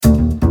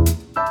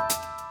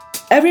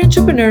Every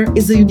entrepreneur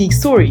is a unique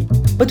story,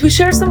 but we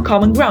share some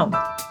common ground.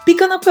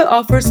 Picanope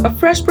offers a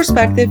fresh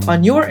perspective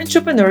on your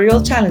entrepreneurial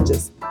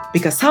challenges,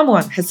 because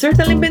someone has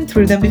certainly been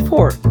through them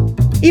before.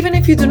 Even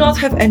if you do not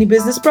have any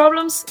business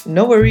problems,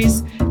 no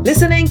worries,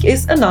 listening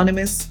is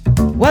anonymous.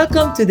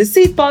 Welcome to the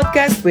Seed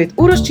Podcast with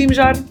Uroš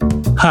Cimžar.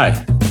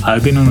 Hi,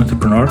 I've been an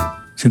entrepreneur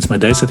since my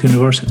days at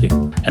university,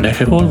 and I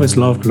have always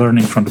loved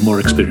learning from the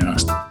more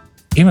experienced.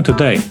 Even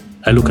today,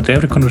 I look at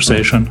every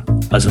conversation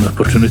as an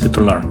opportunity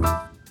to learn.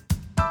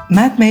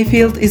 Matt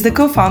Mayfield is the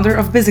co-founder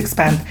of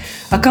BizExpand,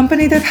 a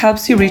company that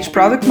helps you reach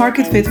product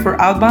market fit for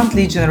outbound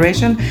lead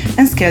generation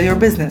and scale your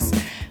business.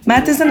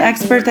 Matt is an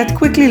expert at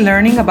quickly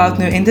learning about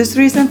new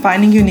industries and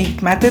finding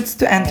unique methods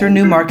to enter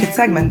new market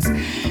segments.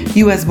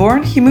 US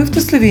born, he moved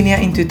to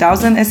Slovenia in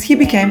 2000 as he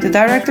became the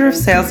director of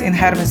sales in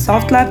Hermes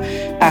Softlab,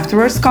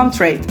 afterwards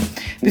Comtrade.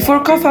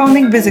 Before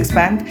co-founding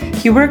BizExpand,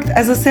 he worked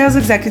as a sales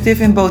executive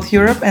in both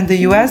Europe and the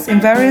US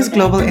in various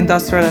global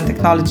industrial and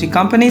technology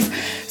companies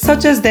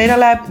such as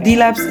Datalab,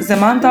 D-Labs,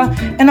 Zemanta,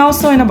 and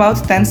also in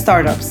about 10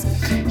 startups.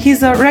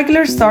 He's a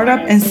regular startup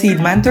and seed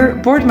mentor,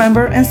 board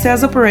member, and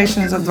sales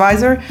operations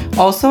advisor,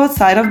 also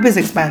outside of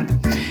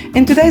BizExpand.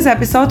 In today's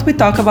episode, we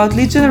talk about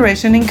lead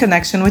generation in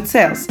connection with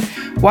sales.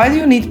 Why do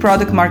you need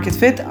product market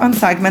fit on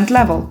segment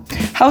level?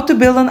 How to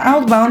build an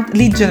outbound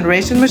lead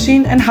generation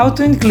machine and how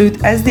to include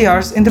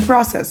SDRs in the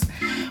process.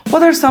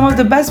 What are some of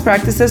the best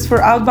practices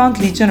for outbound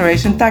lead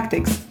generation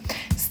tactics?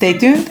 Stay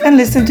tuned and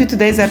listen to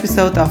today's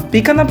episode of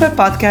Picanope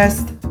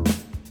Podcast.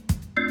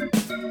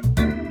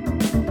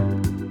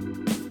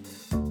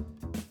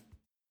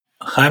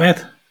 Hi,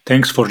 Matt.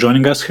 Thanks for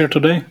joining us here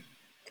today.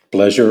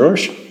 Pleasure,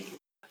 Uroš.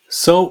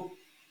 So,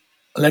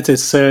 let's say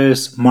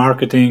sales,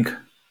 marketing,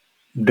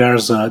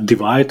 there's a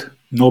divide.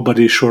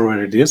 Nobody's sure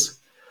where it is.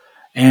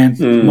 And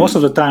most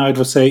of the time, I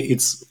would say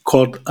it's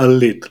called a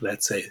lead,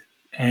 let's say.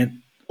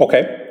 And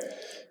okay.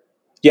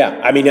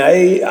 Yeah, I mean,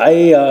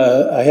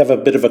 I have a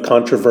bit of a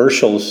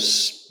controversial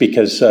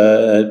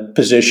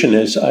position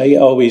is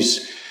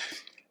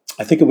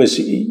I think it was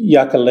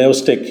Jaka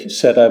Leostic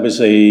said I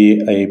was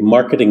a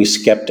marketing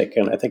skeptic,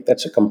 and I think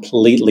that's a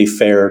completely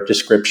fair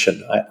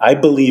description. I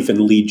believe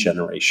in lead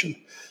generation.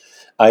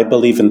 I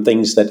believe in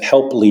things that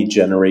help lead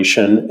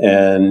generation,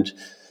 and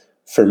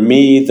for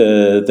me,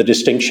 the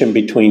distinction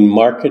between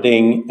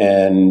marketing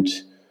and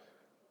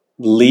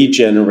lead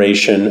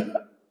generation,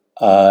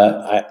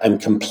 I'm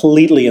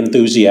completely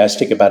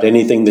enthusiastic about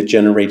anything that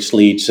generates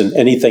leads, and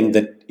anything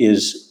that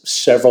is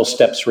several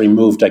steps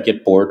removed, I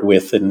get bored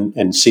with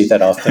and see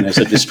that often as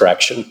a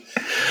distraction.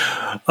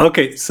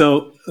 Okay,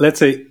 so let's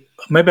say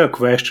maybe a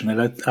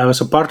question. I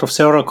was a part of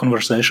several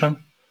conversations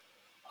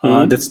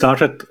that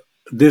started,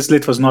 this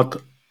lead was not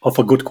of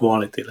a good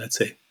quality, let's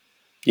say.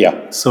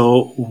 Yeah.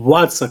 So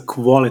what's a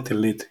quality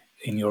lead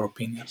in your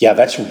opinion? Yeah,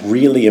 that's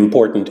really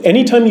important.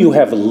 Anytime you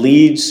have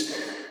leads,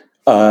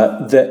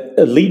 the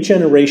lead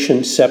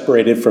generation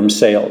separated from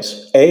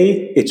sales,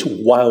 it's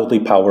wildly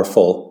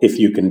powerful if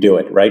you can do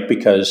it, right?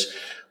 Because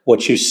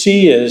what you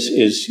see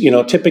is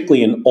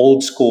typically in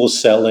old school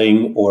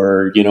selling,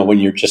 or, when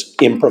you're just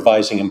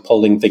improvising and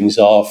pulling things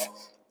off,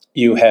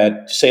 you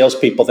had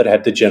salespeople that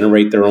had to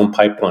generate their own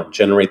pipeline,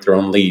 generate their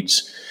own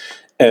leads.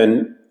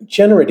 And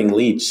generating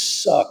leads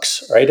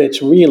sucks, right?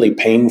 It's really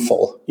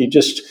painful.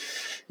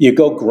 You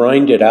go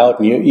grind it out,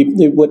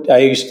 and what I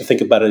used to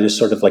think about it as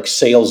sort of like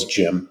sales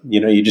gym.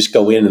 You just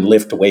go in and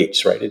lift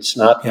weights, right? It's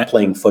not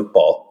playing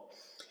football.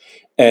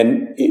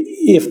 And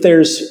if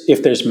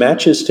there's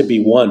matches to be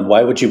won,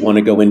 why would you want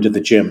to go into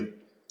the gym?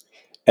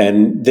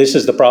 And this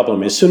is the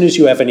problem. As soon as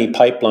you have any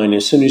pipeline,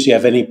 as soon as you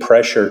have any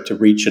pressure to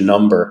reach a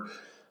number,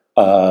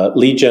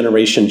 lead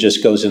generation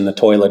just goes in the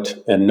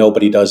toilet and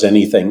nobody does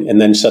anything. And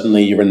then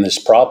suddenly you're in this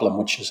problem,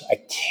 which is I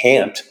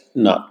can't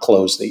not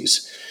close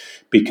these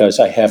because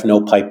I have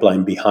no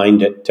pipeline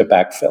behind it to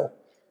backfill.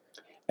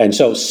 And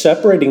so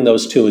separating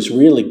those two is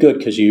really good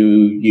because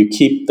you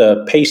keep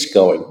the pace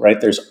going,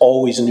 right? There's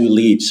always new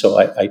leads. So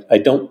I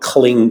don't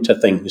cling to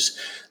things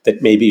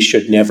that maybe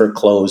should never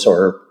close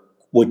or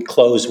would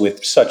close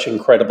with such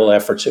incredible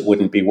efforts it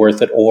wouldn't be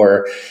worth it,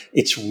 or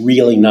it's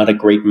really not a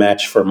great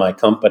match for my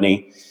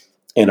company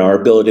and our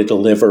ability to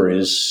deliver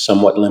is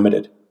somewhat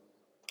limited.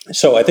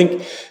 So I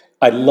think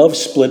I love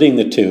splitting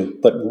the two,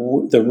 but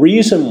the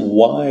reason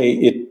why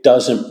it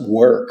doesn't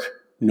work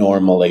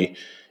normally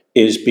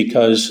is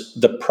because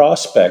the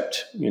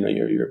prospect,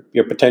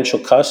 your potential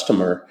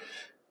customer,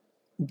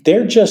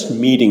 they're just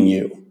meeting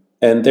you,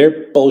 and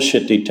their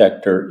bullshit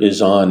detector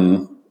is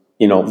on,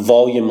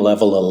 volume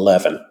level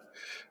 11,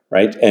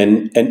 right?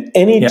 And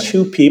any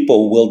two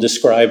people will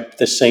describe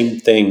the same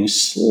thing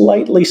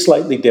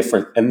slightly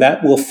different, and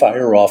that will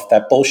fire off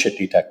that bullshit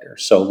detector.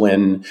 So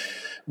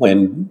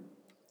when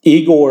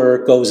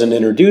Igor goes and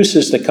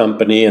introduces the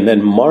company, and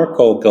then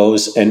Marco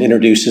goes and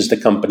introduces the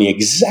company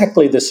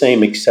exactly the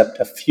same except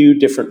a few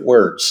different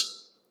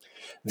words,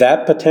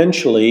 that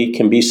potentially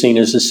can be seen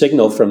as a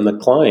signal from the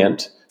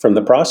client, from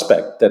the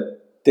prospect, that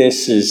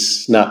this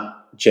is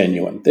not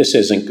genuine, this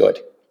isn't good.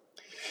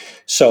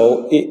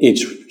 So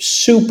it's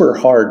super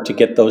hard to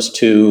get those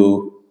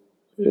two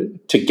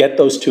to get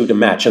those two to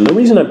match. And the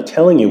reason I'm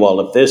telling you all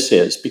of this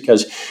is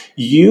because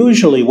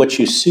usually what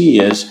you see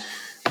is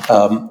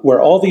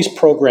where all these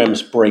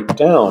programs break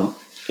down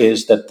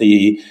is that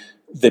the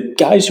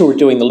guys who are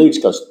doing the leads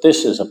goes,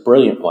 this is a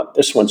brilliant one.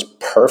 This one's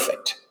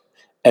perfect.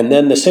 And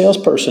then the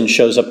salesperson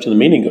shows up to the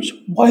meeting and goes,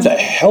 why the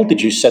hell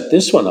did you set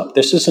this one up?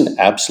 This is an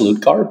absolute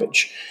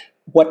garbage.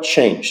 What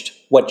changed?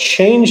 What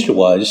changed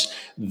was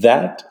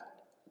that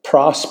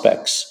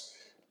prospects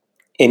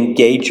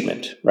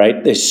engagement,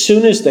 right? As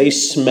soon as they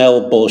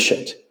smell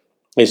bullshit,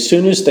 as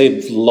soon as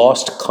they've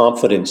lost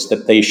confidence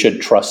that they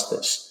should trust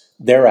this,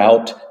 they're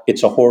out.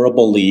 It's a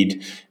horrible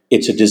lead.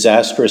 It's a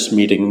disastrous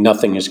meeting.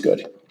 Nothing is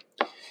good.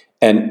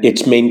 And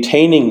it's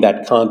maintaining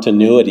that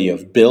continuity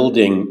of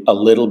building a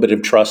little bit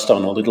of trust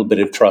on a little bit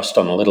of trust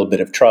on a little bit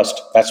of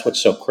trust. That's what's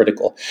so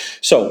critical.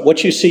 So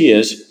what you see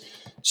is,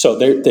 so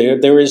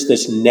there is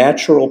this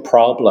natural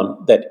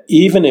problem that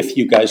even if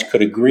you guys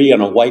could agree on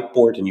a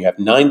whiteboard and you have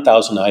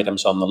 9,000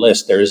 items on the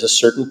list, there is a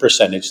certain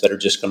percentage that are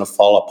just going to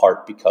fall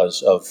apart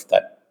because of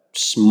that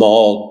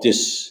small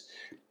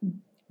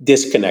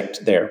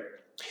disconnect there.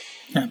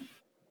 Yeah.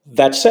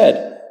 That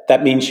said,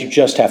 that means you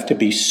just have to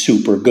be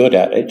super good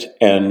at it,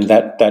 and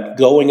that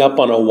going up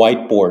on a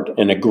whiteboard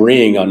and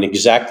agreeing on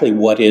exactly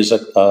what is a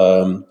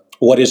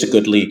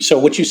good lead. So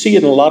what you see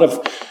in a lot of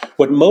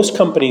what most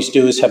companies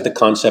do is have the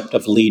concept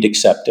of lead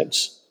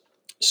acceptance.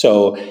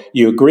 So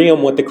you agree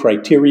on what the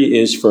criteria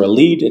is for a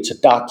lead. It's a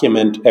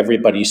document.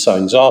 Everybody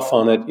signs off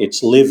on it.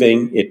 It's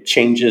living. It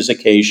changes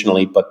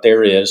occasionally, but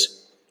there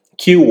is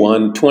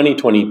Q1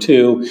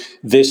 2022.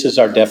 This is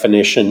our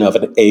definition of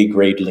an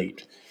A-grade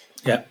lead.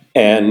 Yeah.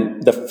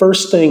 And the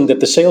first thing that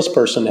the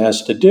salesperson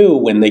has to do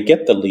when they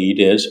get the lead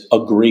is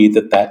agree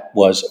that that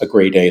was a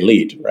grade A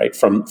lead, right?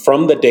 From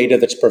the data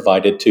that's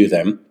provided to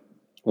them,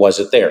 was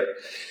it there?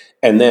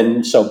 And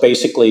then, so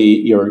basically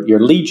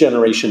your lead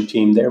generation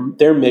team,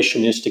 their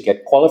mission is to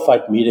get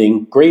qualified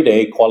meeting, grade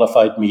A,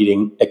 qualified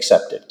meeting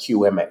accepted,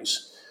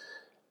 QMAs,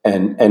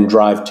 and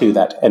drive to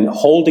that. And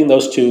holding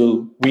those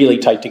two really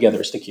tight together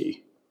is the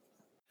key.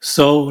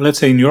 So let's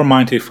say in your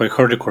mind, if I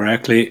heard you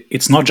correctly,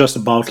 it's not just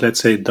about, let's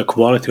say, the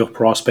quality of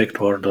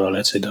prospect or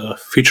the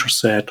feature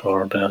set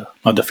or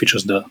not the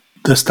features, the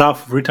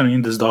stuff written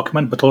in this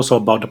document, but also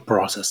about the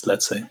process,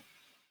 let's say.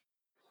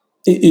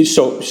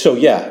 So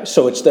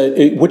it's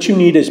what you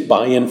need is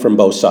buy-in from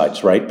both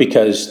sides, right?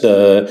 Because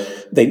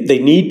they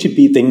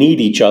need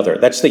each other.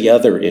 That's the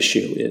other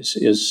issue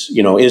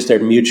is there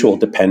mutual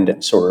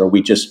dependence, or are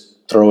we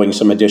just throwing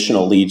some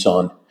additional leads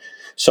on?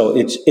 So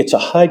it's a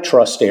high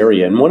trust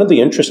area. And one of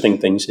the interesting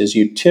things is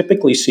you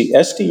typically see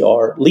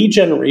SDR lead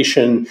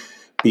generation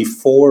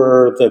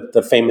before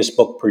the famous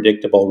book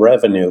Predictable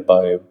Revenue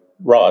by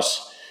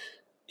Ross.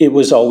 It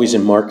was always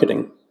in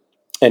marketing.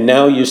 And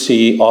now you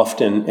see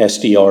often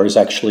SDR is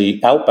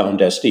actually outbound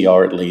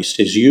SDR, at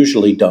least, is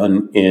usually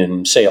done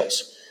in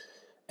sales.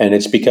 And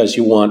it's because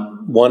you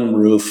want one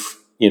roof.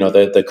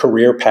 The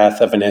career path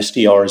of an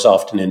SDR is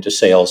often into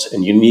sales,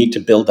 and you need to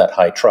build that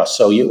high trust.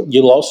 So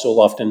you'll also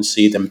often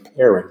see them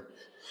pairing.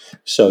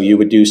 So you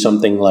would do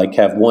something like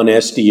have one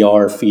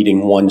SDR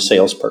feeding one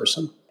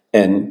salesperson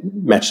and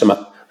match them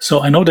up.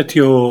 So I know that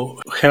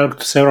you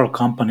helped several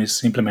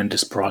companies implement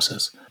this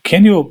process.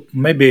 Can you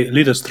maybe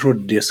lead us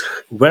through this?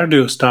 Where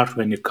do you start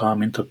when you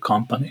come into a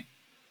company?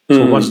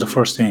 So what's the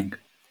first thing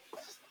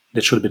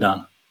that should be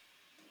done?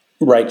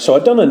 Right. So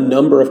I've done a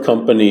number of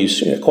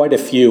companies, quite a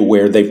few,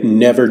 where they've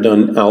never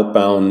done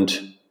outbound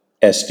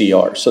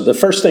SDR. So the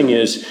first thing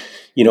is,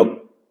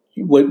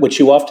 what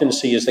you often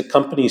see is that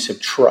companies have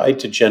tried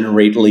to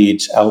generate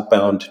leads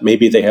outbound.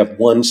 Maybe they have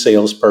one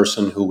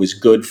salesperson who was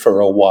good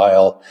for a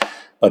while,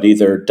 but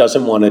either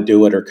doesn't want to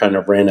do it or kind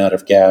of ran out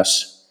of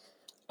gas.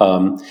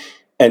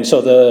 And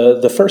so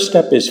the first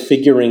step is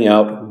figuring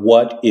out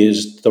what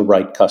is the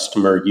right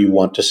customer you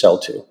want to sell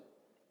to.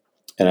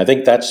 And I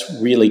think that's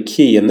really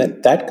key. And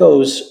that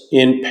goes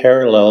in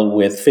parallel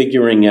with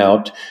figuring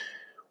out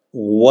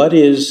what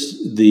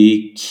is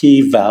the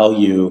key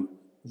value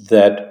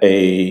that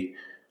a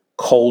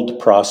cold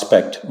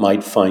prospect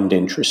might find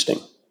interesting.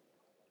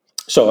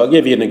 So I'll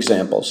give you an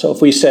example. So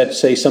if we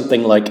say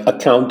something like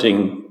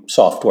accounting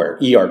software,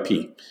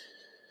 ERP.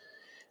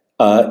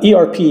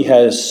 ERP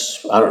has,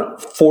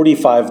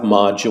 45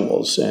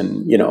 modules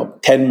and,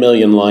 10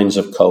 million lines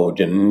of code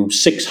and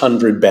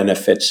 600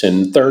 benefits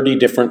and 30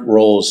 different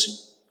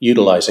roles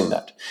utilizing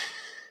that.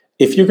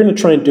 If you're going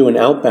to try and do an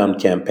outbound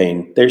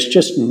campaign, there's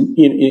just,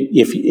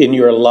 if in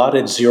your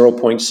allotted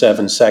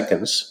 0.7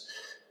 seconds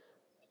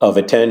of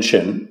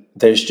attention,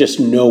 there's just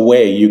no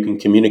way you can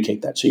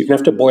communicate that. So you're going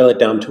to have to boil it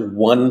down to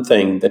one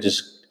thing that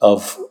is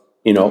of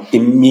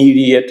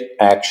immediate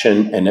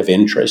action and of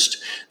interest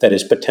that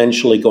is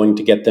potentially going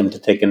to get them to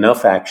take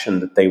enough action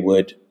that they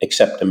would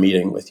accept a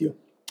meeting with you.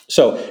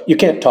 So you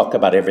can't talk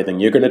about everything.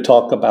 You're going to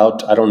talk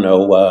about,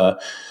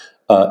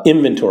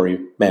 inventory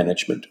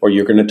management, or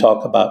you're going to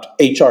talk about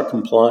HR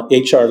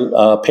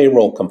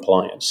payroll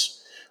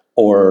compliance,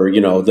 or,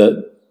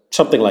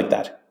 something like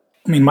that.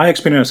 I mean, my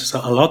experience is a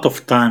lot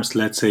of times,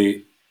 let's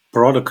say,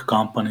 product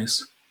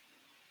companies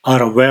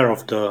are aware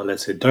of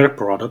let's say, their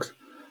product,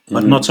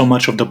 but not so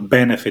much of the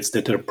benefits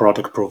that their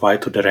product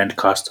provide to their end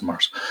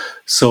customers.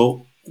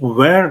 So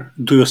where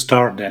do you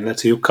start then?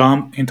 Let's say you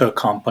come into a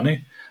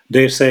company,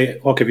 they say,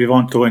 okay, we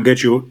want to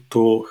engage you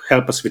to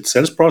help us with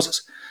sales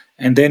process.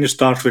 And then you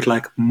start with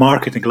like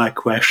marketing like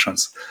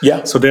questions.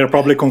 Yeah. So they're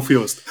probably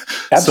confused.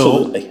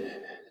 Absolutely.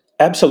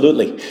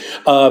 Absolutely.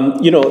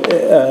 One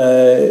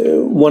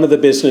of the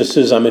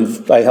businesses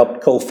I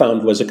helped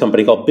co-found was a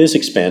company called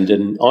BizExpand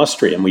in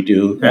Austria, and we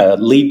do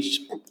lead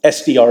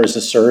SDR as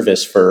a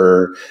service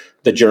for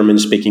the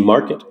German-speaking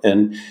market.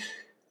 And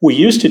we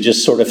used to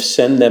just sort of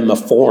send them a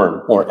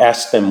form or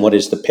ask them what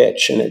is the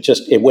pitch, and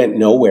it went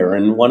nowhere.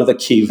 And one of the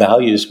key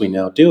values we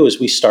now do is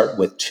we start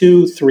with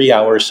 2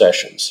 3-hour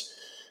sessions.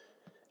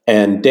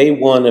 And day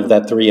one of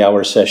that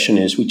 3-hour session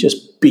is we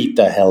just beat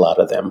the hell out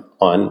of them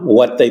on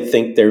what they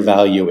think their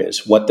value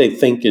is, what they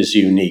think is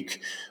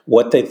unique,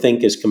 what they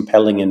think is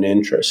compelling and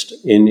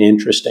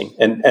interesting.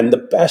 And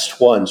the best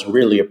ones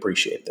really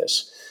appreciate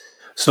this.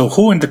 So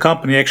who in the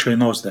company actually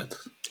knows that?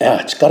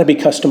 It's got to be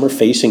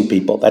customer-facing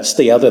people. That's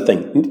the other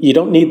thing. You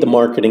don't need the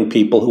marketing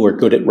people who are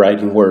good at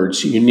writing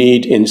words. You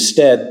need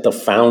instead the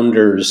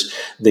founders,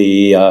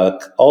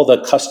 all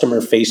the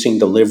customer-facing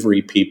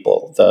delivery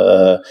people,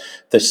 the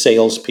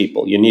sales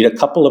people. You need a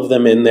couple of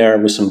them in there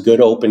with some good,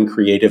 open,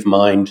 creative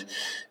mind,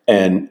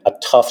 and a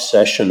tough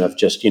session of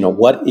just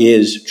what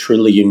is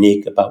truly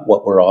unique about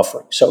what we're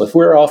offering. So if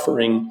we're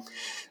offering,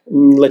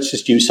 let's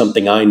just use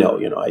something I know.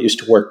 I used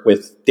to work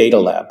with Data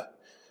Lab.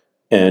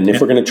 And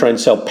if we're going to try and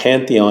sell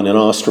Pantheon in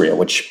Austria,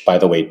 which, by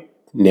the way,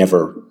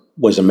 never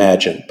was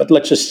imagined, but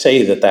let's just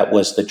say that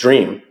was the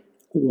dream.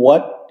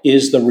 What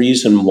is the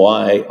reason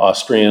why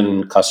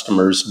Austrian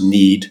customers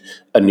need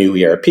a new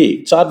ERP?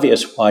 It's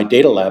obvious why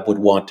Data Lab would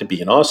want to be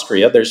in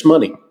Austria. There's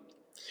money.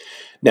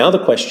 Now the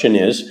question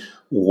is,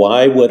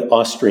 why would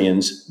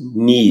Austrians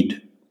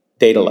need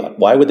Data Lab?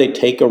 Why would they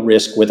take a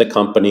risk with a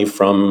company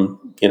from,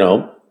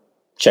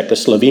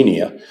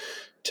 Czechoslovakia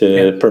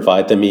to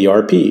provide them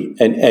ERP?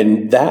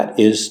 And that's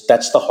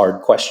the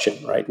hard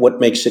question, right? What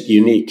makes it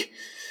unique?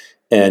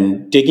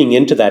 And digging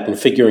into that and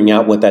figuring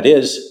out what that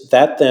is,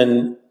 that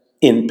then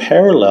in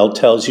parallel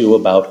tells you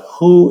about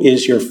who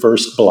is your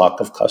first block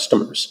of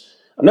customers.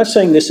 I'm not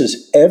saying this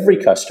is every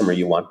customer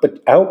you want,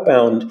 but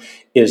outbound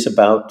is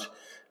about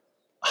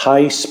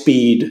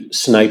high-speed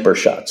sniper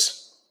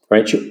shots,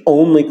 right? You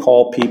only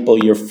call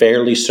people you're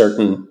fairly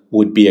certain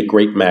would be a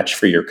great match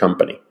for your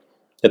company,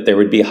 that there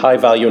would be high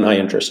value and high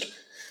interest.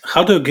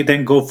 How do you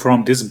then go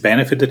from this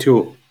benefit that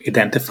you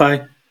identify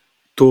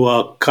to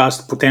a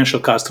potential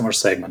customer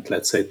segment,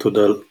 let's say, to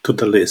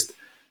the list?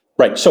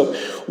 Right. So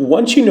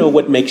once you know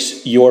what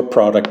makes your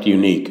product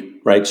unique,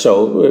 right?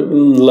 So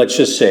let's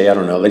just say, I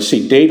don't know, let's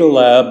see, Data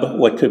Lab,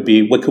 what could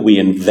we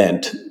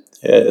invent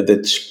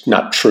that's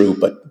not true,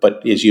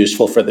 but is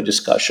useful for the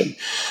discussion?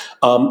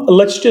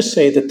 Let's just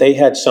say that they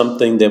had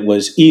something that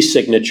was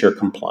e-signature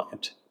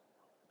compliant.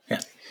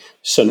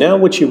 So now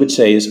what you would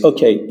say is,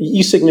 okay,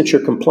 e-signature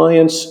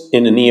compliance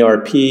in an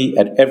ERP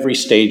at every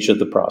stage of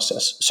the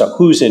process. So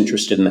who's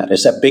interested in that?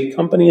 Is that big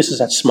companies? Is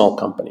that small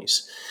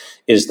companies?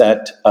 Is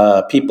that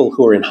people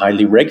who are in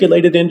highly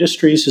regulated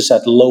industries? Is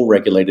that low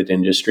regulated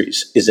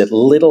industries? Is it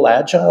little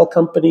agile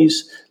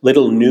companies,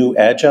 little new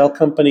agile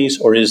companies,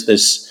 or is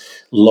this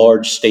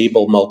large,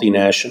 stable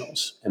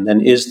multinationals? And then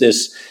is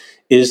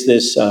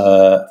this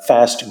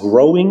fast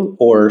growing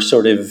or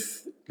sort of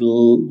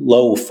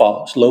low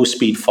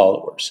speed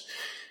followers?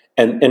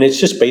 And it's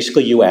just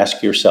basically you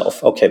ask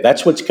yourself, okay,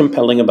 that's what's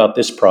compelling about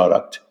this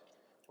product.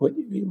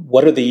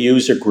 What are the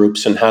user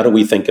groups and how do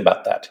we think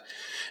about that?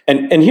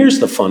 And here's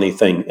the funny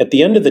thing. At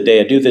the end of the day,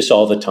 I do this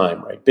all the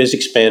time, right?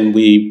 BizExpand,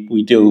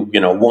 we do,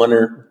 one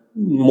or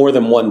more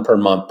than one per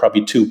month,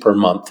 probably 2 per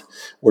month,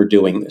 we're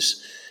doing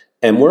this.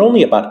 And we're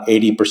only about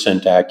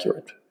 80%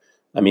 accurate.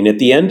 I mean, at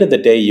the end of the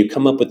day, you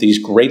come up with these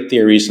great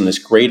theories and this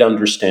great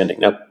understanding.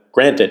 Now,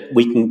 granted,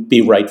 we can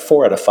be right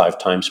 4 out of 5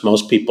 times.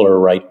 Most people are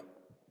right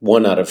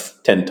 1 out of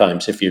 10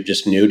 times if you're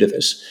just new to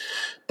this.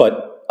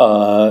 But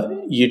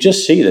you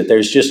just see that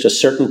there's just a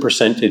certain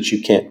percentage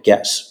you can't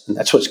guess. And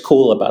that's what's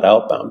cool about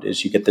outbound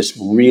is you get this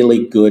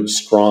really good,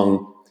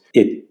 strong,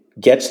 it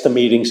gets the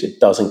meetings, it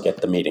doesn't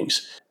get the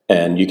meetings.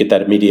 And you get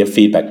that immediate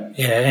feedback.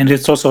 Yeah, and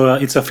it's also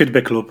it's a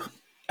feedback loop.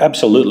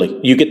 Absolutely.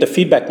 You get the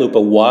feedback loop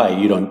of why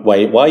you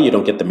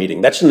don't get the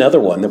meeting. That's another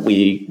one that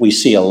we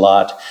see a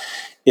lot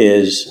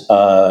is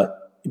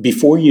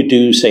before you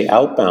do, say,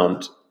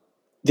 outbound,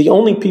 the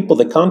only people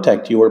that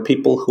contact you are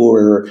people who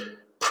are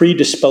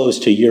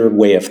predisposed to your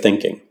way of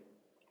thinking.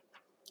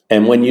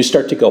 And when you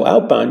start to go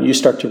outbound, you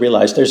start to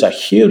realize there's a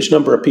huge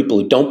number of people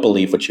who don't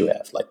believe what you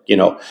have. Like,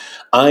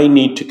 I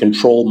need to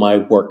control my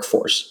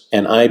workforce.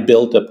 And I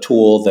built a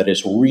tool that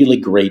is really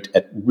great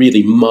at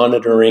really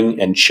monitoring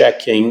and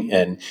checking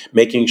and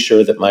making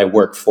sure that my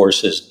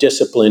workforce is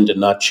disciplined and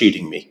not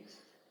cheating me.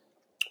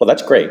 Well,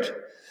 that's great.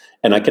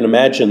 And I can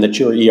imagine that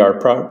your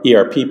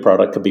ERP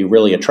product could be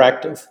really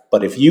attractive.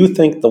 But if you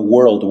think the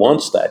world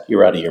wants that,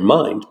 you're out of your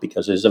mind,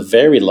 because there's a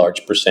very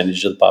large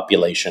percentage of the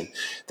population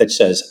that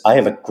says, I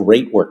have a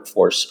great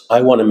workforce.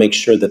 I want to make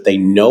sure that they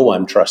know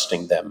I'm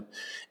trusting them.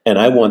 And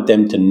I want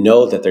them to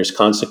know that there's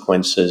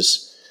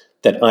consequences,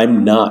 that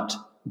I'm not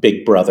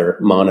Big Brother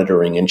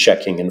monitoring and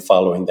checking and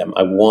following them.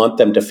 I want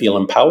them to feel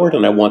empowered,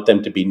 and I want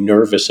them to be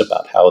nervous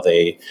about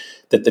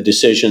that the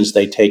decisions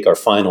they take are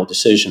final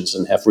decisions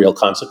and have real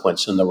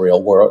consequence in the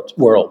real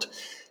world.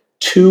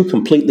 Two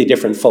completely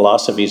different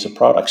philosophies of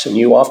products, and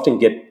you often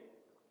get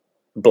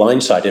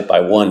blindsided by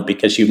one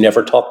because you've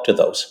never talked to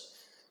those.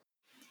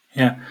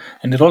 Yeah,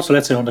 and it also,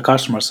 let's say on the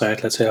customer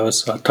side, let's say I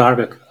was a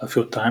target a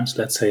few times.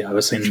 Let's say I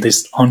was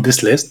on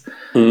this list,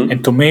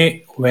 and to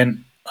me,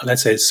 when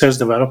let's say sales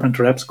development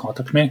reps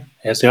contact me,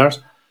 SDRs,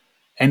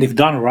 and if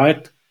done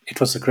right,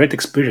 it was a great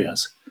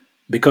experience,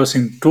 because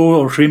in 2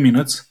 or 3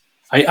 minutes,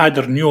 I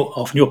either knew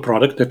of new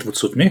product that would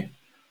suit me,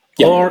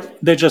 or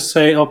they just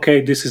say,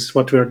 okay, this is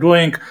what we're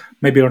doing.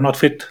 Maybe you're not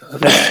fit.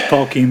 Let's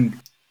talk in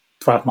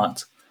 12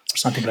 months or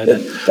something like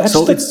that.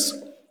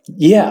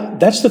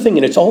 That's the thing.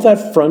 And it's all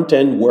that front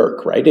end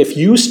work, right? If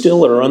you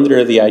still are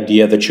under the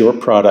idea that your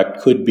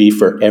product could be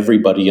for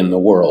everybody in the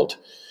world,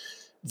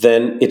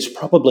 then it's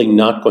probably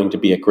not going to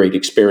be a great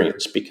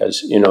experience,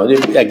 because,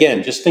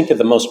 again, just think of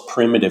the most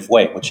primitive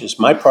way, which is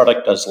my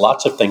product does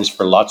lots of things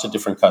for lots of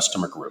different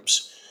customer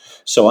groups.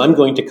 So I'm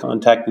going to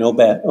contact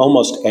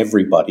almost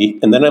everybody,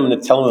 and then I'm going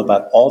to tell them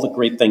about all the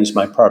great things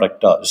my product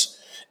does,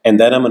 and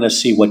then I'm going to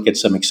see what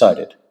gets them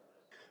excited.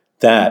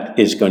 That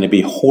is going to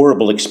be a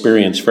horrible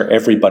experience for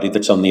everybody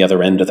that's on the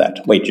other end of that.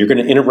 Wait, you're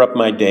going to interrupt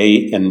my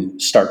day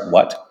and start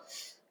what?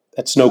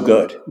 That's no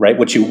good, right?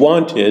 What you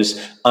want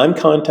is, I'm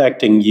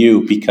contacting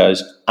you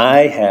because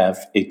I have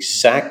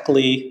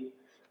exactly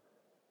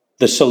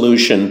the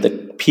solution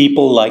that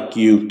people like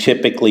you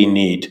typically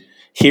need.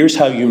 Here's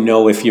how you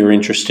know if you're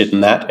interested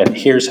in that, and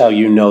here's how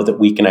you know that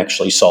we can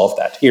actually solve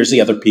that. Here's the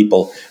other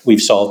people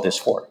we've solved this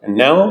for. And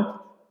now,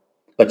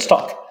 let's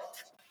talk.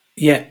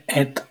 Yeah,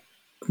 and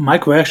my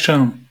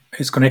question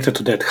is connected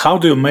to that. How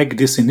do you make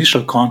this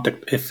initial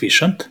contact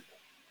efficient?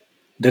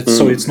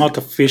 So it's not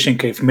a fishing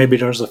cave, maybe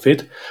there's a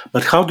fit,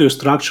 but how do you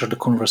structure the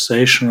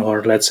conversation,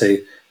 or let's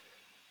say,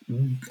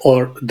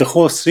 or the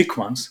whole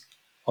sequence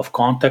of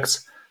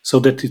contacts, so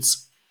that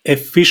it's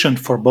efficient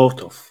for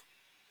both of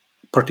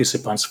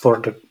participants, for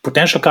the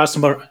potential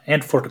customer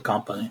and for the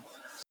company?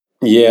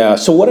 Yeah,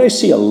 so what I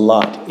see a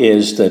lot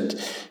is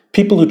that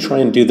people who try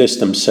and do this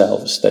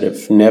themselves, that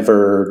have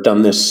never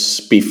done this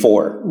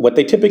before, what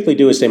they typically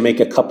do is they make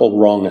a couple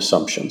wrong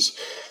assumptions.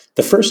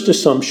 The first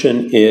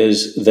assumption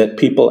is that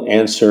people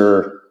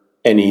answer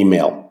an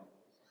email,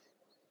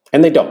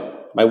 and they don't.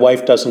 My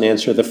wife doesn't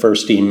answer the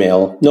first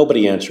email.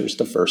 Nobody answers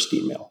the first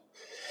email.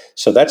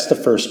 So that's the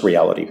first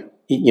reality.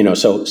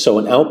 So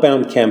an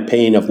outbound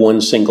campaign of one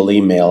single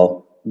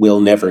email will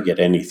never get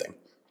anything,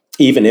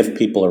 even if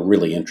people are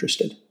really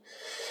interested.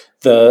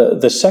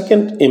 The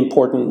second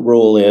important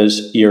rule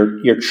is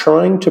you're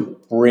trying to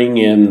bring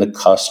in the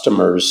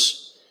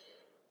customers.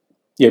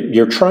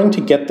 You're trying to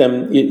get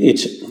them.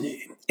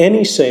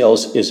 Any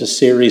sales is a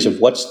series of,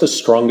 what's the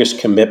strongest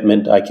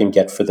commitment I can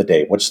get for the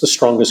day? What's the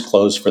strongest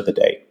close for the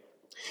day?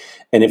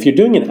 And if you're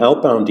doing an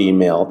outbound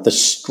email, the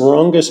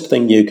strongest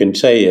thing you can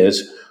say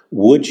is,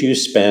 would you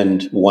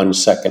spend 1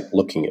 second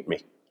looking at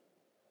me?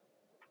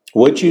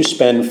 Would you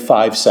spend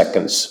 5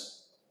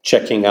 seconds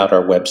checking out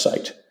our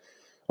website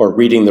or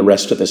reading the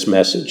rest of this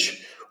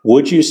message?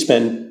 Would you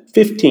spend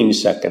 15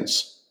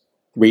 seconds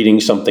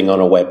reading something on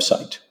a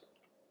website?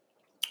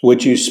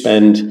 Would you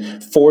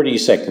spend 40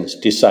 seconds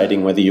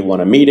deciding whether you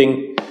want a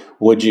meeting?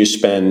 Would you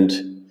spend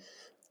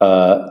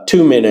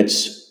 2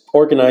 minutes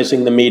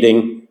organizing the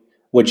meeting?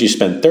 Would you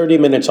spend 30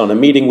 minutes on a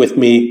meeting with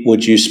me?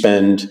 Would you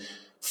spend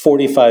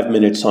 45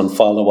 minutes on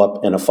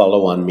follow-up and a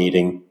follow-on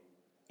meeting?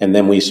 And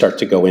then we start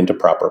to go into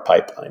proper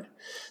pipeline.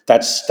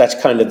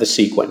 That's kind of the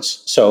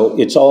sequence. So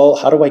it's all,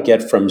 how do I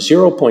get from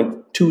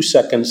 0.2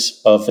 seconds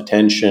of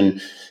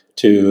attention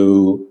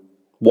to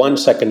 1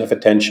 second of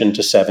attention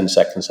to 7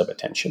 seconds of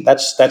attention?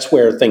 That's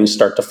where things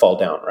start to fall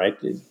down, right?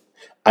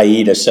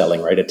 AIDA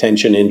selling, right?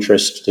 Attention,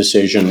 interest,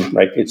 decision,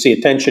 right? It's the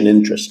attention,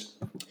 interest.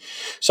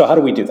 So how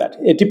do we do that?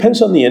 It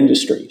depends on the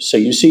industry. So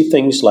you see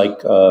things like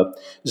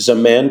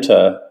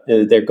Zamanta,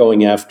 they're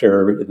going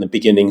after, in the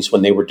beginnings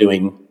when they were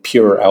doing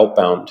pure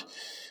outbound,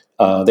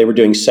 they were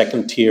doing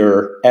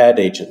second-tier ad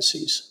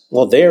agencies.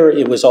 Well, there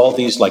it was all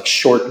these like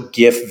short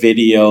GIF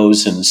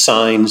videos and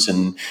signs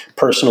and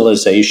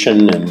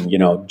personalization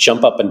and,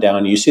 jump up and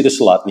down. You see this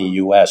a lot in the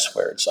U.S.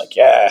 where it's like,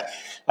 yeah,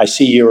 I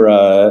see you're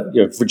a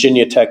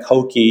Virginia Tech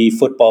Hokie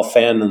football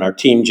fan and our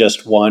team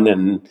just won,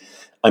 and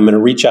I'm going to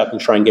reach out and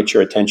try and get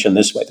your attention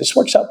this way. This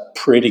works out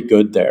pretty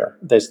good there.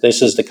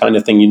 This is the kind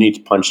of thing you need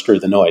to punch through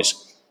the noise.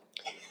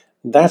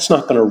 That's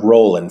not going to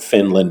roll in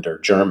Finland or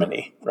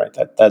Germany, right?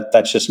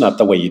 That's just not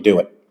the way you do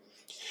it.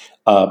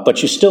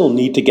 But you still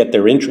need to get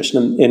their interest.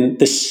 And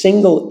the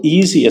single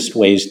easiest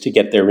ways to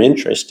get their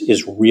interest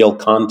is real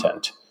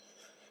content.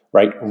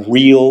 right?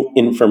 Real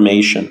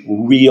information,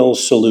 real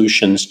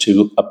solutions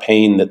to a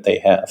pain that they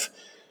have.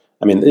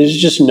 I mean, there's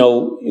just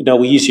no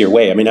easier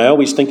way. I mean, I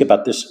always think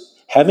about this.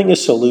 Having a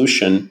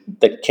solution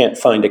that can't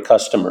find a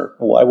customer,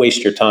 why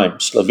waste your time?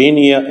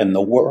 Slovenia and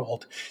the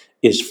world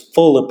is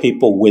full of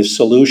people with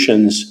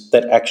solutions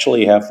that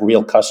actually have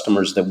real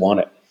customers that want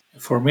it.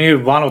 For me,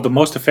 one of the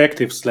most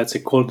effective, let's say,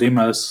 cold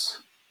emails,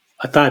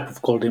 a type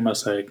of cold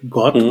emails I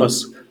got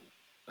was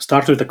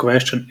start with the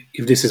question,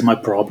 if this is my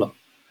problem.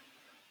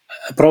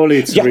 Probably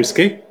it's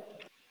risky,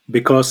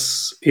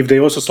 because if they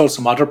also solve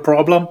some other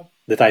problem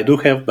that I do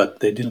have, but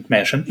they didn't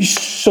mention.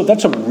 So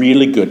that's a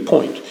really good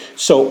point.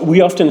 So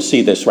we often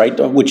see this, right?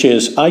 Which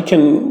is,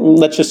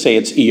 let's just say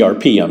it's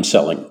ERP I'm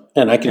selling.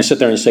 And I can sit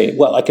there and say,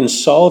 well, I can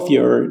solve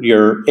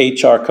your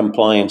HR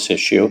compliance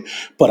issue,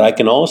 but I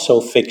can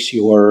also fix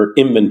your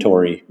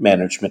inventory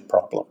management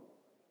problem.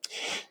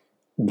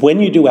 When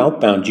you do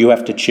outbound, you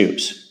have to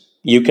choose.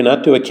 You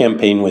cannot do a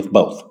campaign with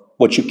both.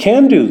 What you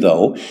can do,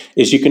 though,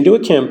 is you can do a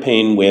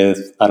campaign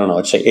with,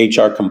 let's say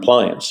HR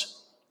compliance.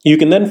 You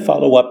can then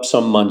follow up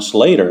some months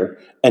later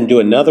and do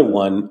another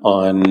one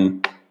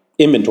on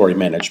inventory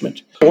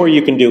management. Or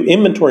you can do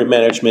inventory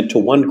management to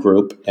one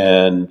group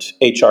and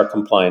HR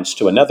compliance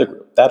to another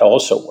group. That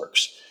also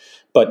works.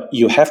 But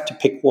you have to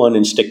pick one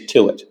and stick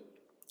to it.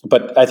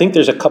 But I think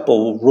there's a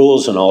couple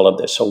rules in all of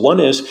this. So one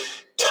is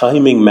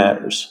timing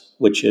matters,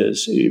 which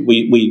is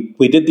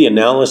we did the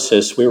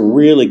analysis. We were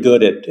really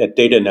good at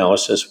data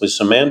analysis with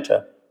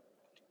Samantha.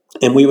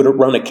 And we would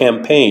run a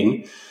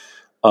campaign,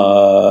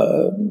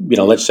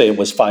 let's say it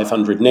was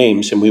 500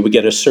 names, and we would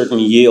get a certain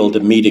yield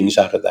of meetings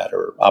out of that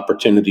or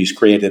opportunities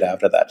created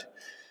out of that.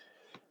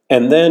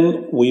 And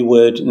then we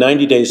would,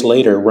 90 days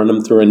later, run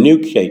them through a new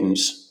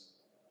cadence.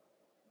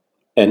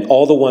 And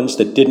all the ones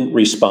that didn't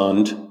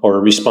respond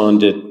or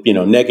responded,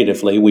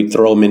 negatively, we'd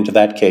throw them into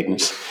that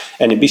cadence.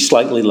 And it'd be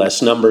slightly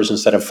less numbers.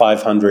 Instead of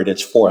 500,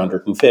 it's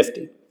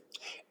 450.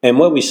 And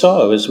what we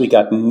saw is we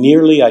got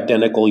nearly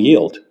identical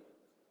yield.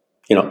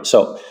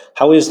 So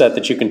how is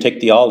that you can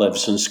take the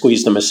olives and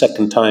squeeze them a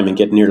second time and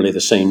get nearly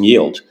the same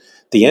yield?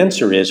 The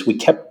answer is we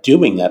kept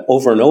doing that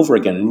over and over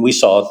again. And we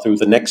saw through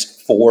the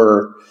next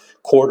 4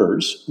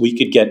 quarters, we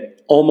could get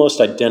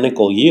almost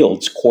identical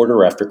yields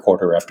quarter after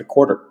quarter after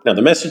quarter. Now,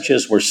 the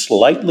messages were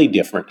slightly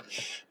different,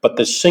 but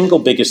the single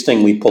biggest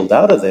thing we pulled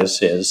out of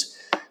this is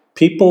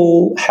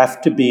people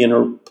have to be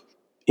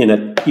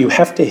you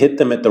have to hit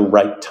them at the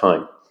right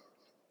time.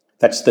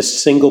 That's the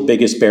single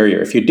biggest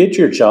barrier. If you did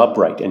your job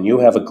right and you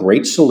have a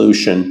great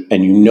solution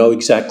and you know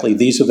exactly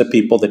these are the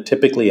people that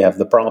typically have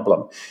the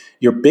problem,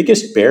 your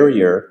biggest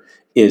barrier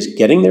is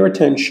getting their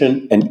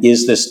attention and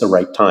is this the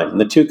right time? And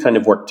the two kind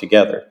of work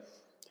together.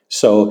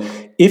 So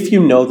if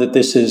you know that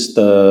this is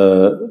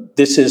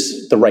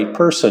the right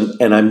person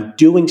and I'm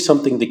doing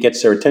something that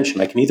gets their attention,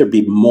 I can either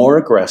be more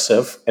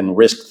aggressive and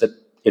risk that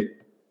it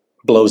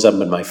blows up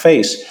in my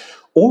face,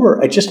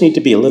 or I just need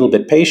to be a little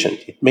bit patient.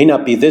 It may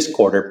not be this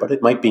quarter, but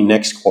it might be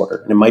next quarter,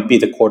 and it might be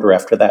the quarter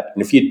after that.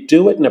 And if you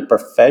do it in a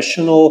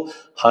professional,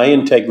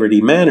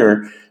 high-integrity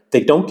manner,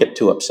 they don't get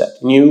too upset.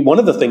 And one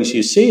of the things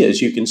you see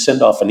is you can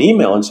send off an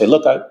email and say,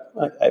 look,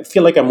 I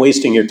feel like I'm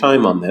wasting your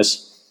time on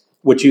this.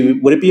 Would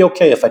it be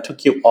okay if I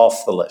took you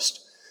off the list?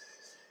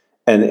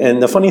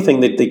 And the funny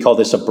thing that they call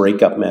this a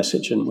breakup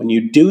message. And when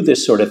you do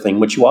this sort of thing,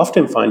 what you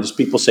often find is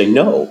people say,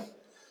 no,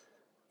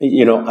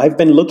 I've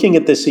been looking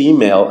at this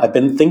email. I've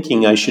been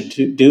thinking I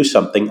should do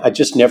something. I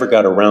just never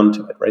got around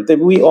to it, right? That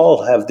we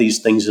all have these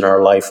things in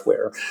our life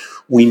where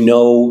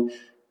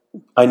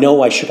I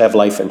know I should have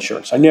life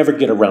insurance. I never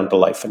get around to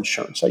life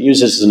insurance. I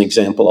use this as an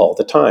example all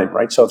the time,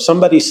 right? So if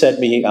somebody said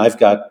to me, I've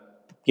got,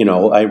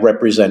 I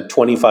represent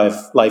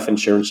 25 life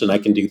insurance and I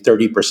can do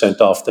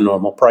 30% off the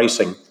normal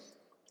pricing,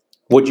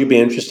 would you be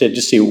interested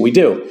to see what we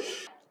do?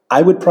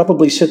 I would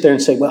probably sit there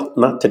and say, well,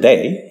 not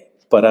today,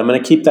 but I'm going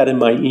to keep that in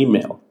my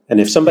email. And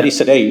if somebody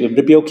said, hey, would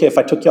it be okay if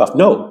I took you off?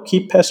 No,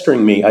 keep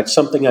pestering me. It's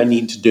something I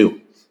need to do.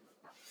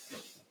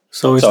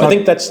 So I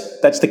think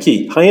that's the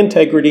key. High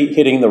integrity,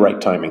 hitting the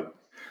right timing.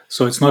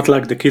 So it's not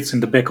like the kids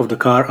in the back of the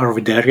car, are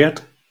we there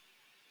yet?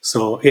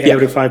 So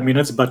every 5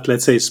 minutes, but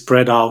let's say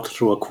spread out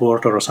through a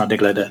quarter or something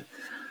like that.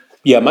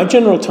 Yeah, my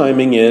general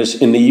timing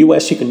is in the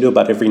US, you can do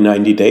about every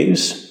 90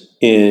 days.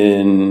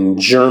 In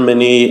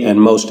Germany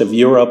and most of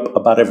Europe,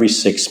 about every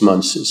 6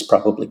 months is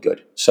probably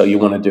good. So you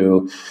want to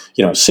do,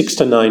 6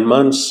 to 9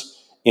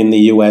 months. In the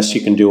US,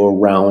 you can do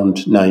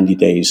around 90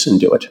 days and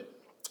do it.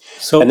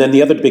 And then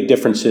the other big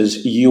difference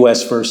is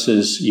US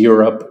versus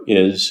Europe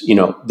is,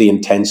 the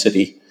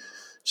intensity.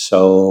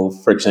 So,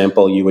 for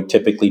example, you would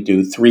typically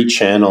do 3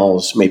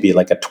 channels, maybe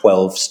like a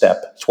 12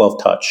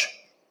 touch.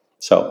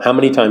 So how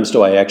many times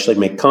do I actually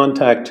make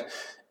contact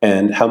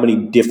and how many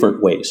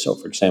different ways? So,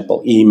 for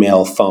example,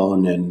 email,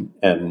 phone,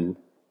 and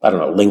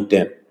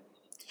LinkedIn.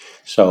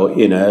 So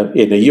in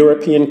a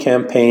European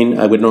campaign,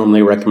 I would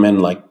normally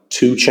recommend like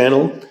 2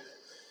 channel.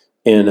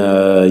 In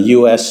a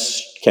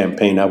US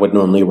campaign, I would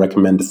normally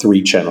recommend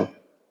 3 channel.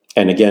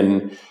 And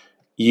again,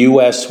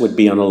 US would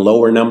be on a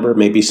lower number,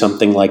 maybe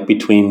something like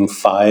between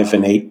 5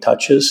 and 8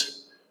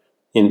 touches.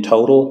 in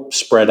total,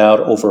 spread out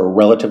over a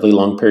relatively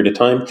long period of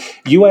time.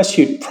 US,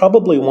 you'd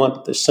probably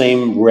want the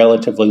same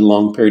relatively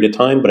long period of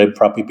time, but it'd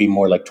probably be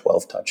more like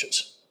 12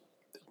 touches.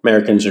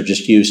 Americans are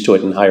just used to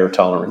it in higher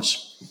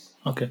tolerance.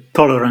 Okay,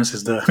 tolerance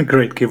is the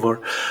great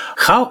keyword.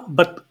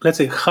 But let's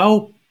say,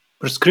 how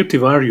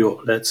prescriptive are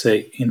you, let's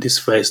say, in this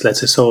phase?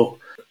 Let's say, so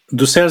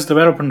do sales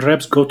development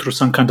reps go through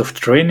some kind of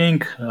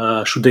training?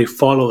 Should they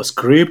follow a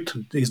script?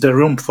 Is there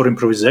room for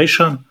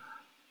improvisation?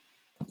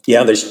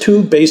 Yeah, there's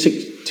two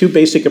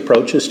basic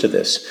approaches to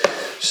this.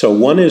 So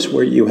one is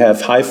where you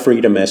have high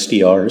freedom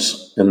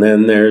SDRs, and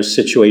then there's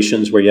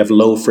situations where you have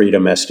low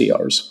freedom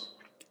SDRs.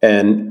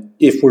 And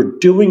if we're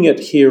doing it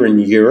here in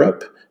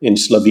Europe, in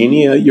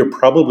Slovenia, you're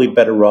probably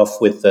better off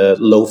with the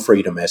low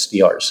freedom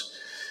SDRs,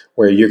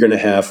 where you're going to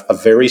have a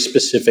very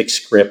specific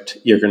script.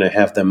 You're going to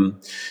have them,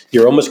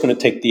 you're almost going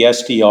to take the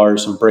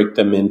SDRs and break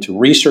them into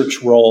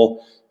research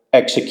role,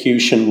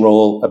 execution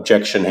role,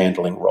 objection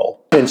handling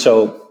role. And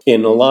so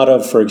in a lot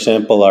of, for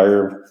example,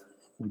 our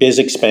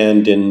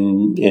BizExpand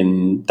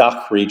in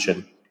DACH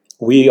region,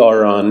 we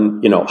are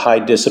on, high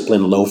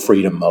discipline, low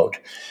freedom mode.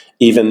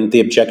 Even the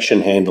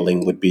objection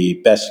handling would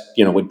be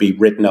would be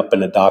written up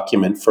in a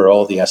document for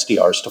all the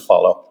SDRs to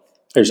follow.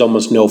 There's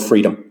almost no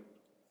freedom.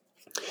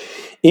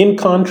 In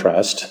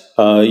contrast,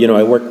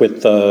 I work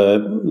with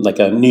like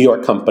a New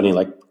York company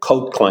like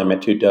Code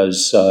Climate, who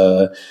does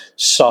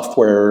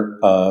software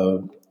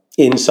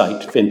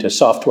insight into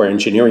software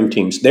engineering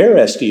teams. Their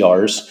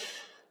SDRs,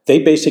 they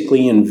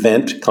basically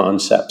invent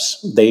concepts.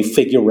 They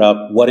figure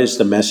out what is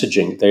the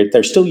messaging.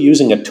 They're still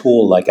using a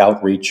tool like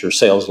Outreach or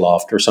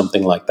SalesLoft or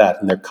something like that,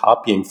 and they're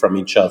copying from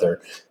each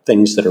other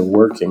things that are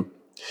working.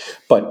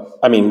 But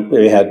I mean,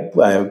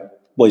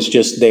 was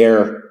just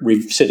there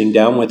sitting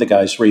down with the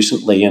guys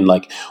recently, and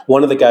like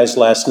one of the guys'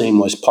 last name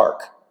was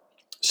Park.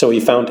 So he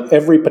found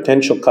every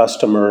potential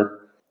customer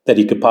that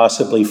he could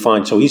possibly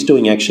find. So he's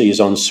doing actually his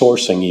own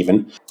sourcing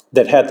even,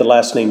 that had the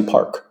last name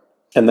Park.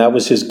 And that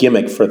was his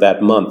gimmick for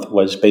that month,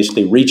 was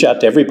basically reach out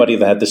to everybody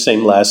that had the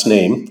same last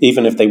name,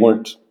 even if they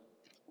weren't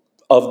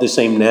of the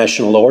same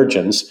national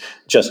origins,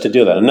 just to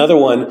do that. Another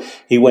one,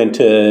 he went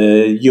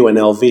to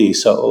UNLV,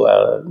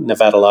 so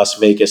Nevada, Las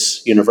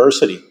Vegas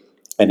University.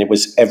 And it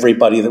was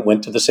everybody that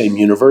went to the same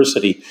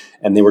university,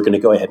 and they were going to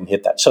go ahead and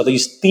hit that. So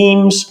these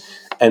themes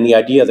and the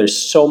idea, there's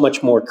so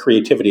much more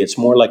creativity. It's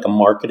more like a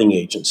marketing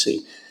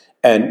agency.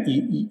 And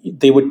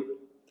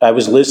I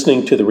was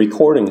listening to the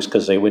recordings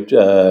because they would,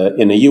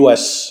 in a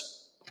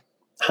US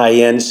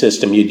high-end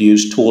system, you'd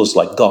use tools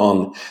like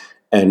Gong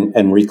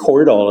and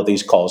record all of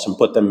these calls and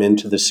put them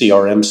into the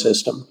CRM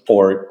system.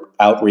 Or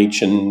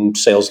Outreach and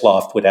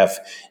SalesLoft would have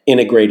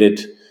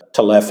integrated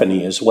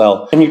telephony as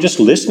well. And you're just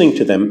listening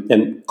to them,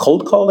 and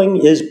cold calling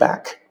is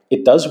back.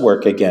 It does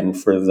work again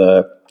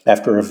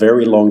after a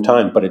very long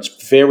time, but it's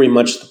very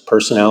much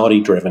personality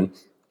driven.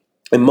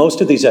 And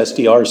most of these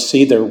SDRs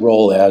see their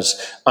role as,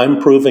 I'm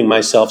proving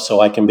myself so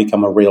I can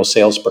become a real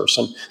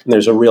salesperson. And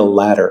there's a real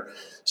ladder.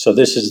 So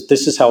this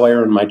is how I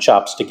earn my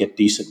chops to get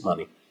decent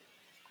money.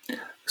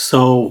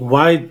 So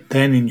why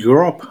then in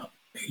Europe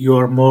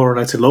you're more,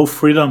 let's say, low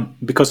freedom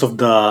because of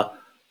the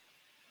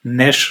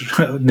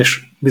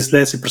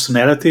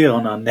personality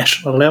on a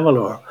national level?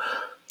 Or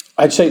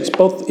I'd say it's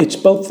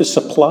both the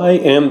supply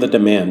and the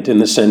demand, in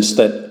the sense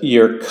that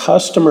your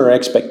customer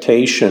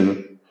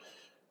expectation,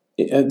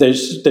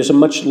 there's a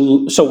much,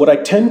 so what I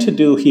tend to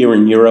do here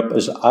in Europe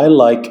is I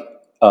like,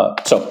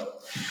 so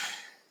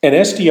an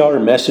SDR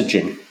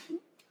messaging,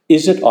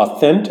 is it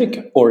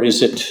authentic or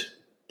is it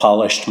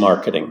polished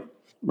marketing,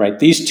 right?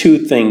 These two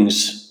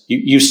things,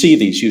 you see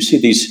these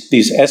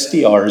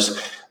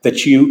SDRs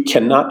that you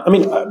cannot,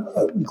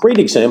 a great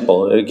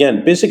example,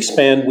 again,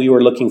 BizExpand, we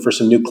were looking for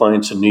some new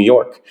clients in New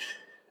York.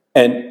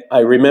 And I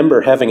remember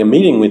having a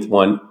meeting with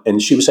one,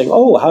 and she was saying,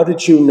 oh, how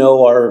did you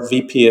know our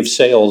VP of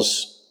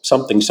sales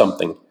something?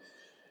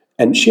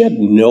 And she had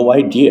no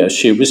idea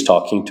she was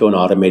talking to an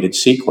automated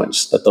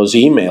sequence, that those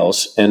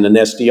emails and an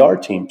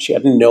SDR team, she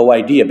had no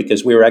idea,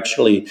 because we were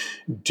actually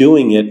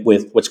doing it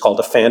with what's called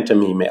a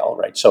phantom email,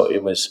 right? So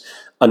it was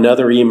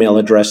another email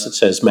address that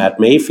says Matt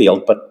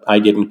Mayfield, but I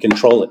didn't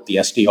control it. The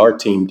SDR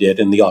team did,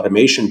 and the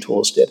automation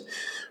tools did.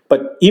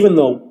 But even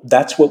though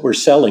that's what we're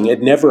selling,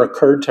 it never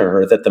occurred to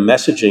her that the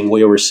messaging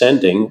we were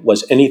sending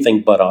was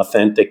anything but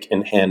authentic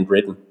and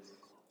handwritten.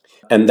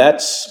 And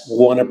that's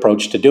one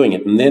approach to doing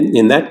it. And then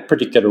in that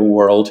particular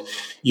world,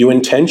 you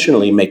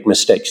intentionally make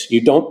mistakes.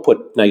 You don't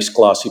put nice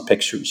glossy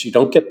pictures. You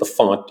don't get the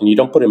font, and you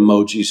don't put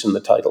emojis in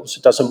the titles.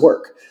 It doesn't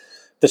work.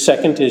 The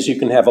second is you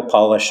can have a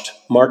polished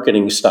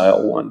marketing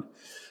style one.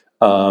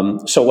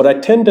 So what I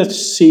tend to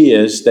see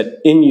is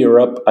that in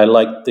Europe, I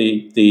like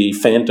the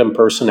phantom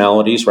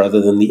personalities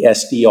rather than the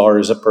SDR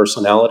as a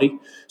personality.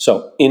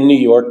 So in New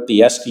York, the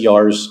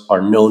SDRs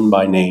are known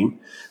by name.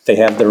 They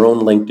have their own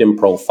LinkedIn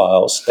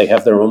profiles. They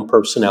have their own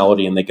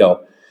personality, and they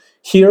go.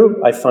 Here,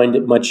 I find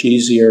it much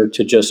easier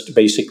to just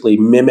basically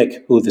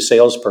mimic who the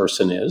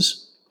salesperson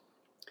is,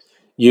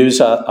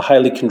 use a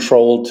highly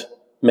controlled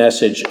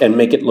message, and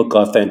make it look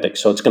authentic.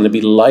 So it's going to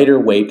be lighter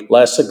weight,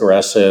 less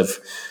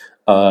aggressive,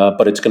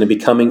 but it's going to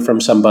be coming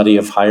from somebody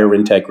of higher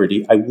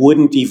integrity. I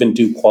wouldn't even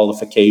do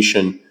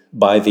qualification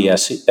by the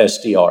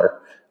SDR.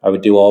 I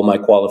would do all my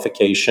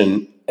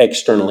qualification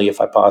externally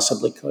if I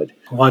possibly could.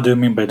 What do you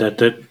mean by that?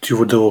 That you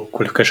would do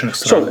qualification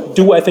externally? So,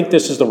 do I think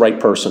this is the right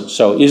person?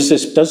 So, does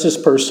this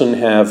person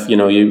have,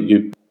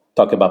 you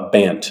talk about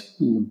BANT,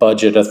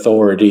 budget,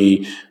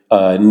 authority,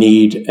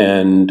 need,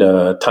 and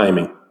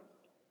timing.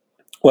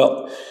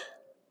 Well,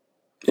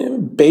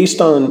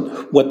 based on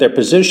what their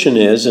position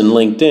is in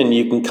LinkedIn,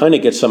 you can kind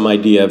of get some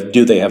idea of,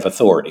 do they have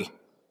authority?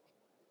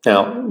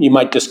 Now, you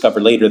might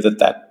discover later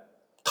that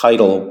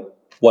title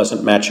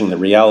wasn't matching the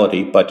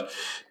reality, but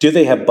do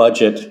they have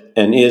budget,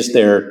 and is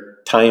there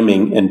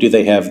timing, and do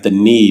they have the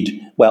need?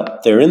 Well,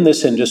 they're in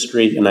this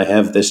industry and I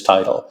have this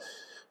title.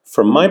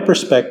 From my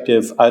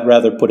perspective, I'd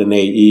rather put an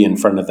AE in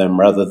front of them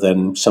rather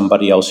than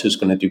somebody else who's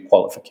going to do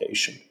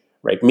qualification,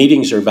 right?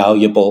 Meetings are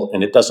valuable,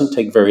 and it doesn't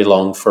take very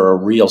long for a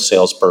real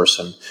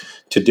salesperson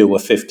to do a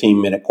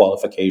 15-minute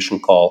qualification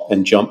call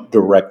and jump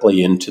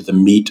directly into the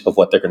meat of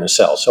what they're going to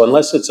sell. So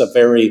unless it's a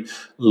very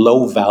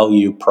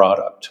low-value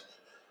product,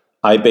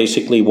 I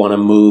basically want to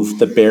move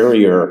the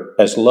barrier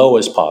as low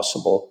as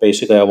possible.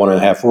 Basically, I want to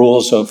have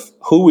rules of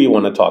who we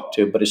want to talk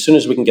to, but as soon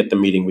as we can get the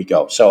meeting, we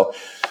go. So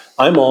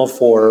I'm all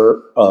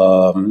for,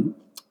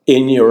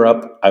 in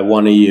Europe, I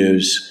want to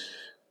use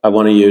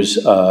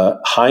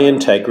high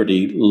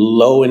integrity,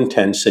 low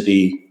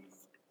intensity,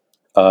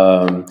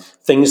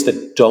 things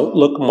that don't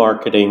look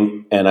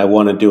marketing, and I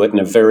want to do it in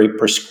a very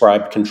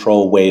prescribed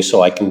control way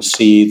so I can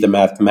see the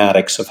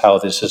mathematics of how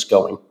this is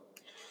going.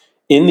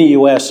 In the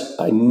US,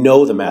 I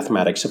know the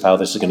mathematics of how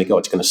this is going to go.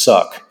 It's going to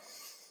suck.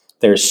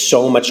 There's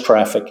so much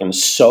traffic and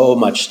so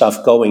much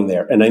stuff going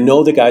there. And I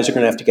know the guys are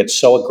going to have to get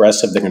so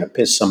aggressive, they're going to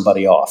piss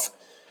somebody off.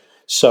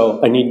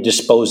 So I need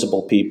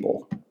disposable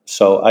people.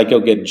 So I go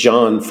get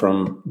John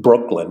from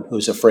Brooklyn,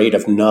 who's afraid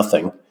of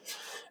nothing,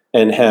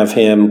 and have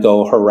him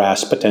go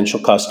harass potential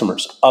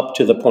customers up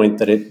to the point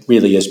that it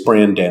really is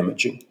brand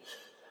damaging.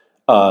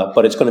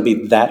 But it's going to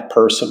be that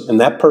person,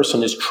 and that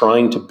person is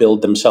trying to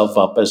build themselves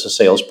up as a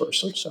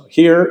salesperson. So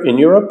here in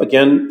Europe,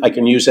 again, I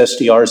can use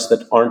SDRs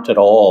that aren't at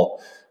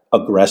all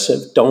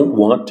aggressive, don't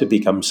want to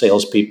become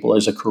salespeople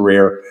as a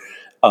career.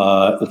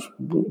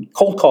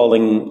 Cold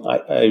calling,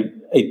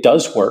 it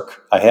does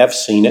work. I have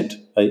seen it.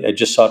 I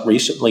just saw it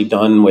recently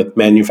done with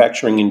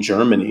manufacturing in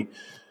Germany.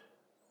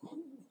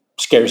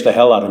 Scares the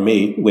hell out of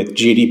me with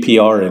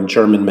GDPR and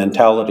German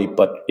mentality,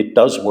 but it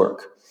does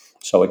work.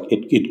 So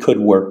it could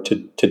work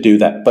to do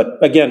that.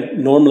 But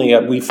again, normally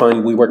we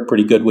find we work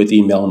pretty good with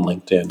email and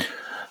LinkedIn.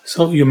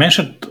 So you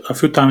mentioned a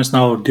few times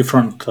now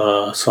different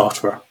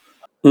software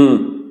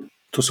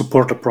to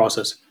support the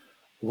process.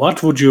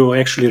 What would you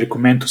actually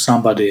recommend to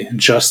somebody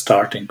just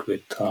starting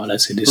with,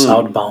 let's say, this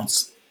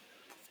outbound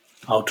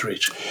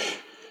outreach?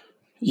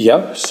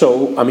 Yeah.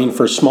 So, I mean,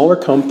 for smaller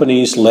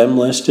companies,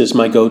 Lemlist is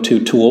my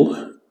go-to tool.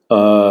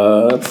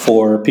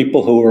 For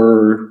people who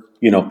are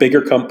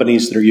bigger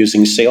companies that are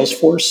using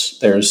Salesforce,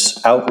 there's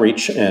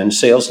Outreach and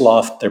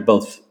SalesLoft. They're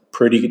both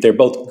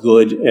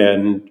good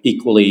and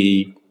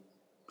equally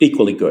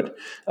good.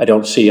 I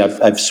don't see,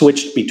 I've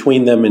switched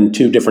between them in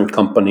two different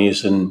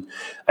companies, and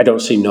I don't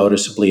see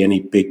noticeably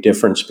any big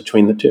difference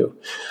between the two.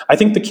 I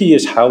think the key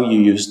is how you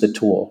use the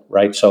tool,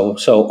 right? So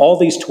all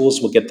these tools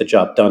will get the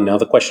job done. Now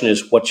the question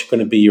is, what's going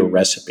to be your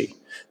recipe?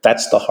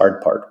 That's the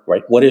hard part,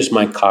 right? What is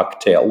my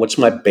cocktail? What's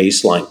my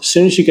baseline? As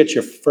soon as you get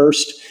your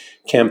first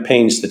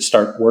campaigns that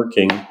start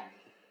working,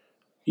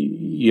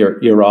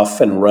 you're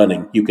off and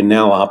running. You can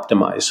now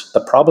optimize.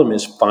 The problem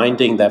is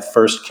finding that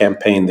first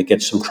campaign that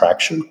gets some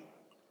traction.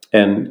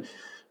 And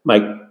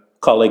my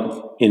colleague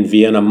in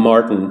Vienna,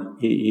 Martin,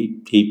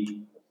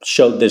 he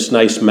showed this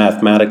nice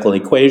mathematical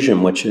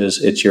equation, which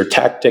is it's your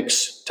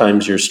tactics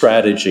times your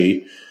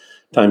strategy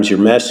times your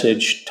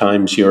message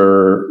times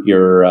your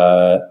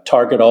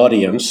target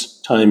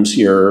audience times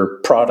your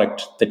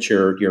product that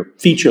your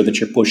feature that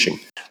you're pushing,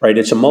 right?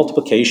 It's a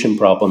multiplication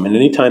problem. And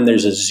anytime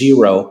there's a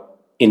zero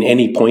in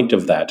any point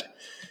of that,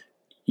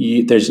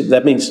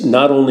 that means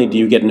not only do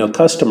you get no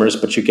customers,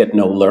 but you get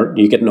no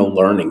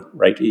learning,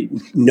 right?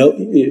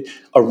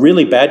 A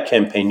really bad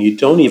campaign, you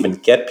don't even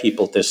get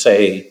people to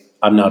say,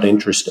 I'm not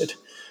interested.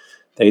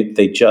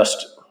 They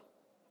just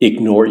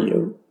ignore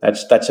you.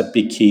 That's a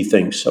big key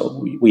thing.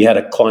 So we had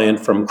a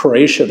client from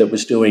Croatia that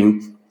was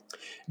doing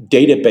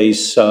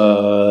database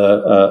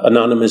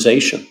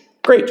anonymization.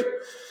 Great.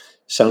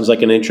 Sounds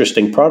like an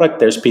interesting product.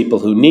 There's people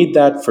who need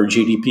that for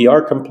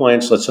GDPR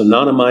compliance. Let's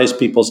anonymize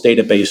people's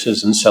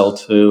databases and sell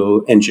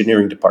to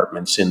engineering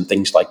departments in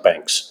things like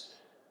banks.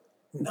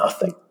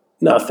 Nothing.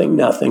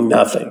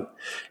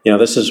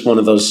 This is one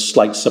of those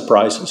slight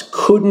surprises.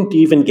 Couldn't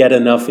even get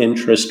enough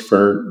interest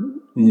for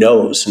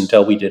no's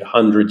until we did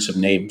hundreds of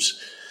names.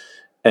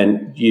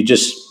 And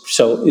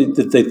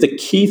the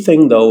key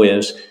thing though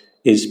is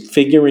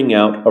figuring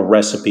out a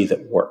recipe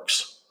that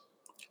works.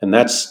 And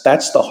that's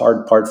the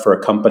hard part for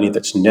a company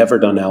that's never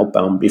done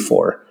outbound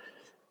before,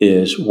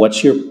 is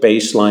what's your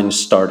baseline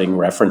starting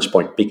reference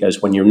point?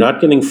 Because when you're not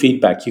getting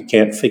feedback, you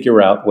can't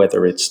figure out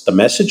whether it's the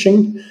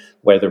messaging,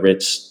 whether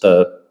it's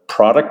the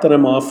product that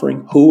I'm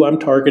offering, who I'm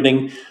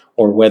targeting,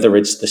 or whether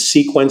it's the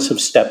sequence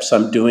of steps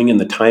I'm doing and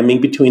the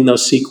timing between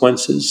those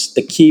sequences,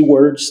 the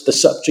keywords, the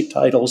subject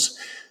titles.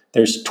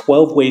 There's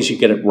 12 ways you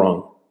get it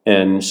wrong.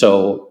 And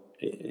so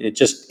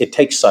it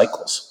takes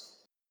cycles.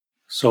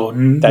 So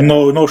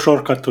no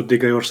shortcut to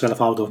dig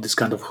yourself out of this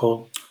kind of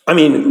hole. I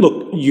mean,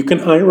 look, you can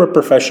hire a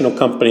professional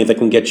company that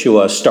can get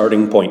you a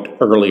starting point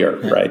earlier,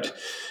 right?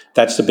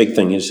 That's the big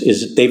thing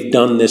is they've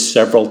done this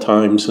several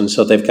times, and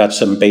so they've got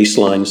some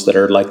baselines that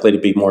are likely to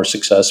be more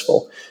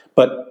successful.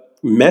 But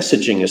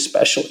messaging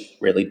especially,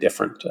 really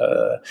different.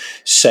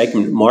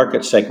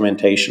 Market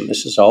segmentation,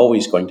 this is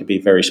always going to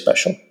be very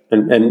special.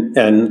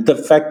 And the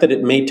fact that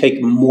it may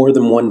take more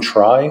than one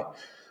try,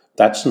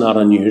 that's not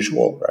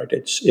unusual, right?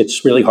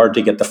 It's really hard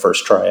to get the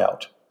first try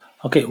out.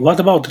 Okay, what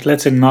about,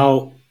 let's say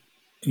now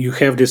you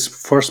have this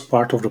first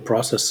part of the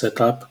process set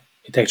up,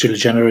 it actually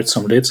generates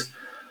some leads.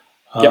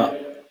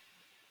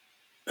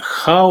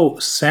 How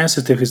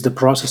sensitive is the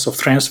process of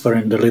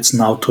transferring the leads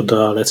now to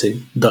the, let's say,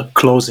 the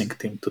closing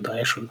team, to the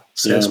actual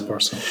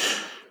salesperson?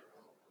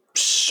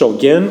 So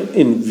again,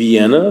 in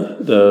Vienna,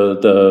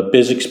 the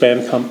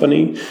BizExpand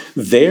company,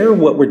 there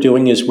what we're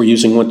doing is we're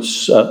using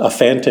what's a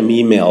phantom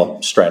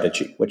email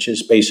strategy, which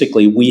is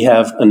basically we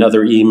have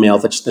another email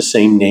that's the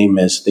same name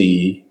as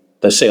the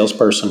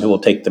salesperson who will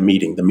take the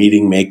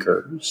meeting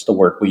maker is the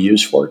word we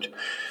use for it.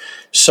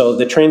 So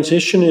the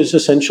transition is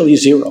essentially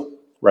zero,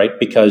 right?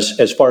 Because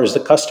as far as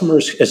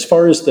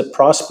the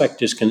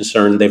prospect is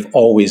concerned, they've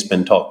always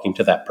been talking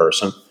to that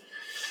person.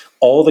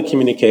 All the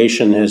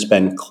communication has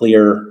been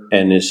clear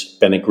and has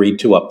been agreed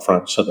to up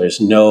front. So there's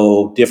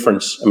no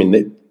difference. I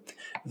mean,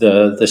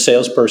 the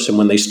salesperson,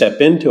 when they step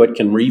into it,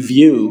 can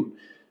review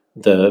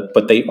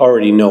but they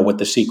already know what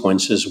the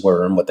sequences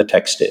were and what the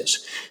text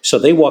is. So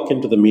they walk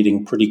into the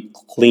meeting pretty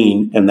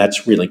clean, and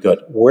that's really good.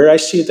 Where I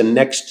see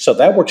so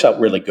that works out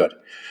really good.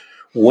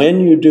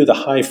 When you do the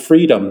high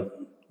freedom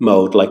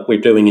mode, like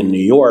we're doing in New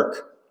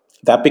York,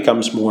 that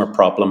becomes more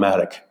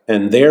problematic.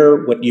 And there,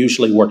 what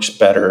usually works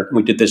better,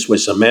 we did this with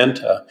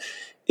Zamanta,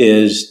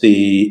 is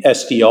the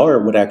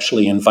SDR would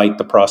actually invite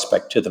the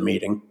prospect to the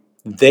meeting.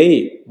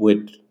 They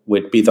would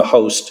be the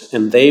host,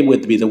 and they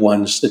would be the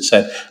ones that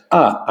said,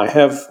 I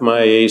have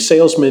my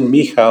salesman,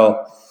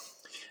 Michal,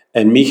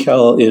 and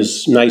Michal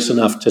is nice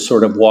enough to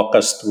sort of walk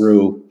us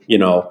through,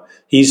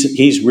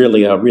 he's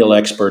really a real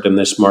expert in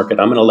this market.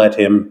 I'm going to let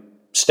him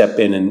step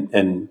in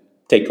and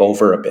take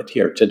over a bit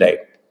here today.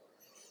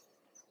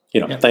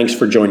 Thanks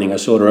for joining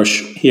us,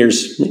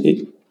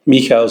 Uroš.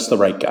 Michal's the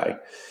right guy.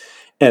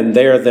 And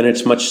then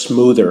it's much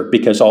smoother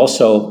because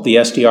also the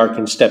SDR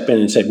can step in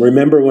and say,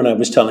 remember when I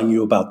was telling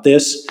you about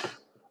this?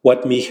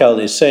 What Michal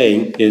is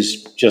saying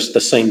is just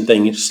the same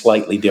thing, it's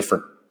slightly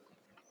different,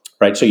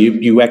 right? So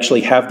you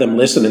actually have them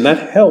listen, and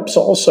that helps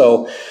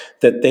also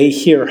that they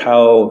hear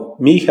how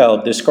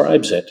Michal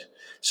describes it,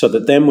 so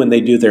that then when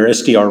they do their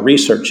SDR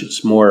research,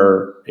 it's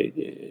more,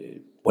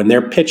 when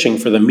they're pitching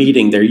for the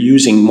meeting, they're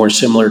using more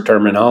similar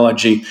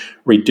terminology,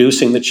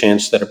 reducing the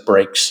chance that it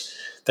breaks.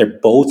 They're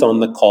both on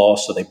the call,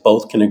 so they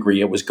both can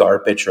agree it was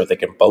garbage, or they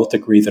can both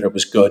agree that it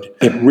was good.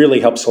 It really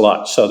helps a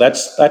lot. So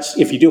that's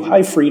if you do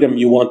high freedom,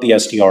 you want the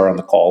SDR on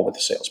the call with the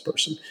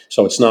salesperson.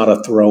 So it's not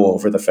a throw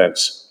over the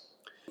fence.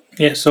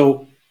 Yeah,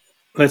 so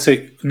let's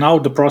say now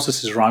the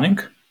process is running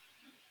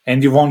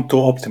and you want to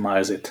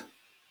optimize it.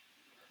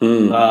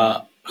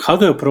 How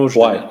do you approach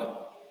Why?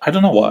 that? I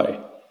don't know. Why?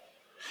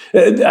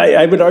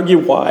 I would argue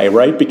why,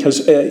 right?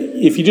 Because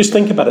if you just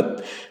think about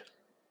it,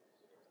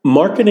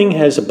 marketing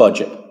has a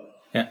budget.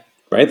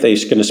 Right? They're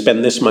going to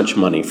spend this much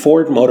money.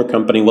 Ford Motor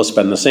Company will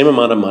spend the same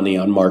amount of money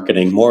on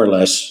marketing, more or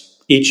less,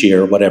 each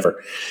year,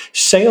 whatever.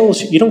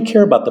 Sales, you don't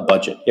care about the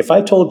budget. If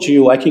I told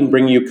you I can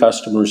bring you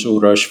customers,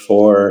 Uroš,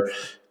 for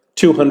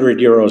 200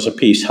 euros a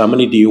piece, how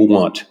many do you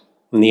want?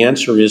 And the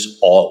answer is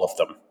all of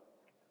them.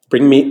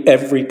 Bring me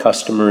every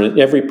customer,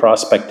 every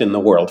prospect in the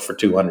world for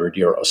 200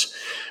 euros.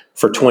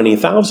 For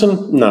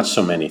 20,000, not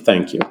so many,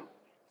 thank you.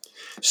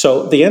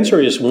 So the answer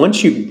is,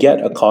 once you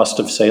get a cost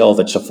of sale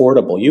that's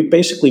affordable, you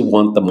basically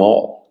want them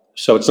all.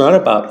 So it's not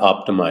about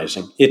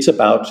optimizing. It's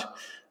about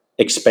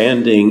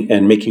expanding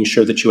and making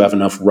sure that you have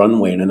enough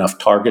runway and enough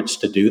targets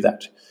to do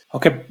that.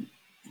 Okay,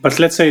 but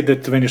let's say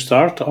that when you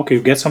start, okay,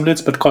 you get some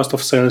leads, but cost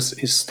of sales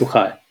is too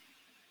high.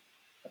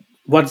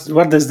 What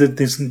does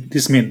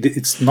this mean?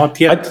 It's not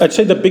yet. I'd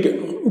say the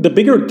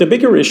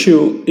bigger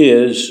issue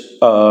is,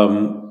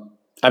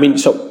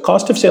 so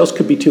cost of sales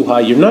could be too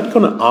high. You're not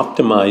going to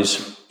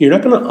optimize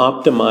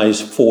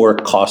for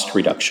cost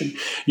reduction.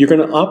 You're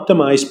going to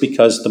optimize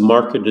because the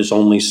market is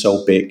only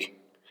so big,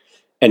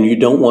 and you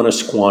don't want to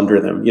squander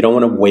them. You don't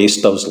want to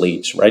waste those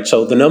leads, right?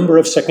 So the number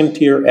of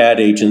second-tier ad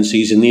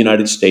agencies in the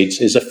United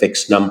States is a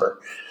fixed number.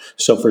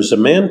 So for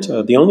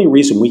Zamanta, the only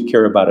reason we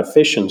care about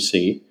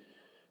efficiency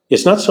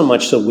is not so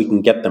much so we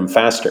can get them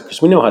faster,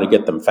 because we know how to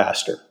get them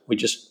faster. We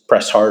just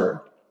press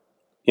harder.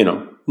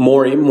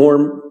 More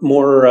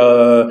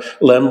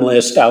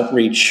Lemlist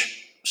outreach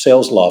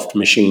sales loft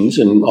machines,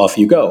 and off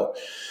you go.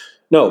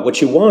 No,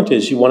 what you want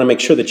is you want to make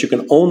sure that you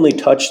can only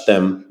touch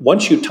them.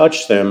 Once you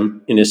touch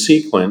them in a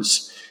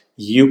sequence,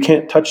 you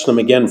can't touch them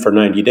again for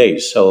 90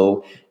 days.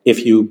 So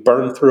if you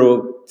burn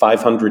through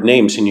 500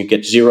 names and you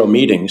get 0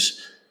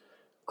 meetings,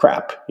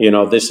 crap,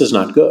 this is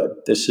not good.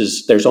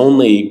 There's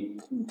only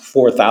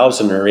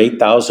 4,000 or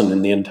 8,000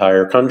 in the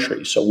entire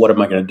country. So what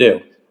am I going to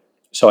do?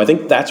 So I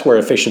think that's where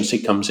efficiency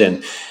comes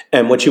in.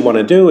 And what you want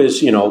to do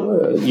is,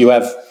 you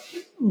have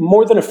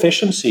more than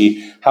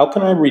efficiency. How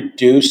can I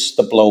reduce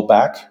the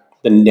blowback,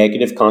 the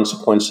negative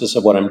consequences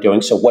of what I'm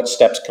doing? So what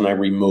steps can I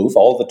remove?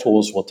 All the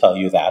tools will tell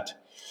you that.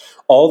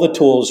 All the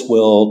tools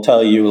will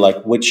tell you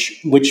like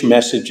which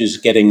message is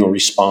getting a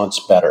response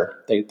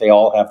better. They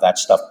all have that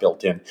stuff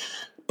built in.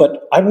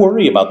 But I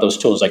worry about those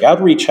tools. Like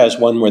Outreach has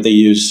one where they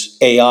use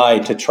AI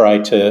to try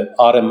to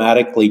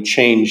automatically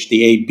change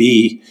the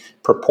A/B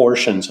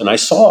proportions. And I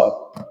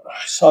saw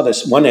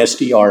this one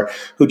SDR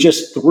who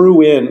just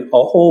threw in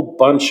a whole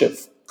bunch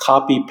of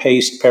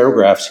copy-paste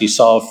paragraphs he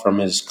saw from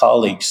his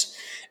colleagues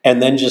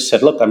and then just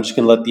said, look, I'm just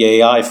going to let the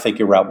AI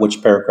figure out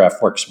which paragraph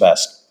works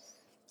best.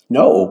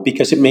 No,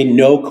 because it made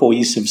no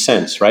cohesive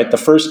sense, right? The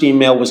first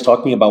email was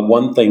talking about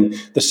one thing.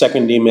 The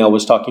second email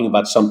was talking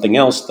about something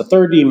else. The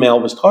third email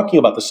was talking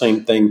about the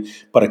same thing,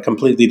 but a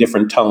completely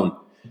different tone.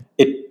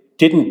 It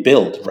didn't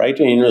build, right?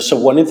 So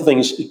one of the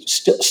things,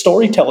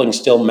 storytelling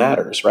still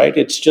matters, right?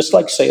 It's just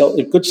like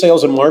good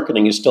sales and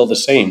marketing is still the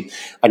same.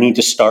 I need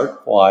to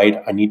start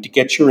wide. I need to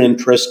get your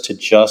interest to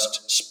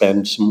just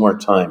spend some more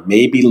time.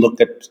 Maybe look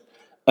at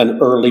an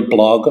early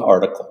blog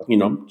article,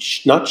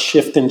 not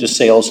shift into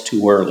sales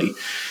too early.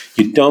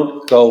 You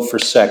don't go for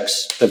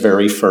sex the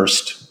very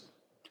first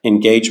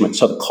engagement.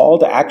 So the call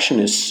to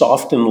action is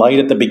soft and light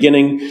at the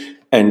beginning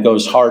and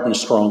goes hard and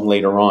strong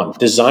later on.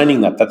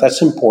 Designing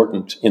that's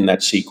important in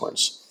that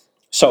sequence.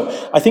 So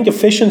I think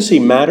efficiency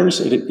matters.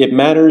 It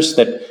matters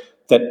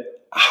that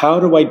how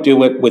do I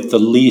do it with the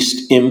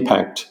least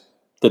impact,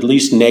 the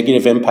least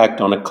negative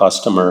impact on a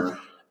customer,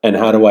 and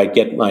how do I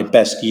get my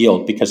best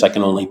yield because I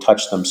can only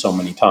touch them so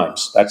many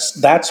times.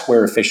 That's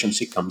where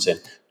efficiency comes in.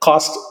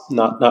 Cost,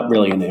 not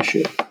really an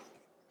issue.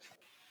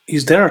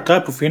 Is there a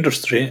type of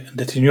industry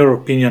that, in your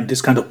opinion,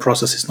 this kind of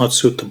process is not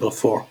suitable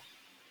for?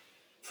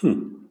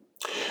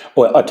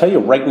 Well, I'll tell you,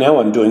 right now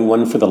I'm doing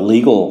one for the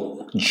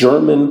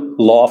German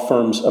law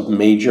firms of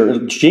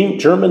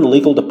German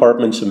legal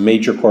departments of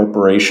major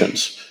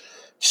corporations.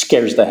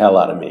 Scares the hell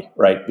out of me,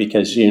 right?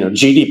 Because,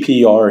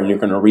 GDPR, and you're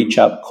going to reach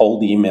out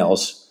cold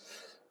emails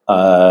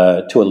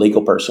to a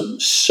legal person.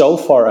 So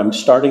far, I'm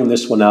starting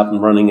this one out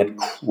and running it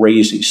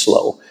crazy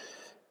slow.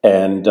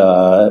 And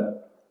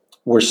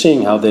we're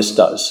seeing how this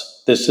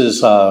does. This is,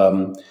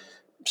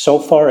 so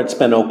far it's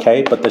been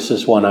okay, but this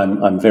is one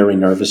I'm very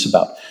nervous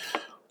about.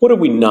 What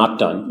have we not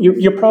done?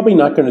 You're probably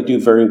not going to do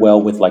very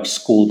well with like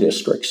school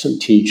districts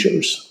and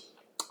teachers.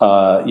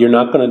 You're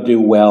not going to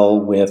do well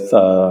with,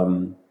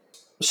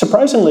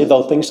 surprisingly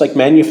though, things like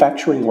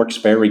manufacturing works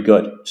very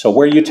good. So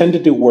where you tend to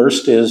do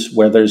worst is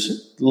where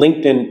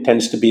LinkedIn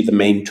tends to be the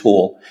main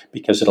tool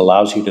because it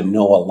allows you to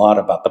know a lot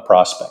about the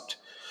prospect.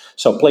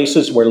 So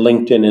places where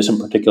LinkedIn isn't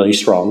particularly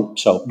strong.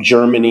 So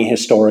Germany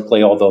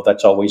historically, although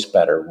that's always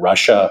better.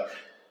 Russia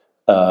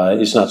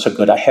is not so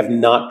good. I have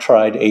not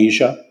tried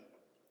Asia.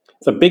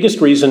 The biggest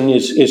reason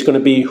is going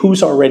to be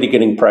who's already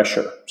getting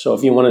pressure. So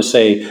if you want to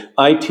say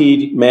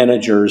IT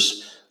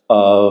managers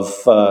of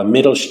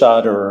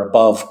Mittelstand or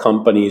above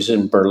companies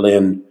in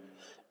Berlin,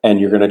 and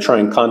you're going to try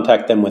and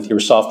contact them with your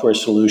software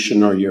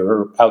solution or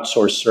your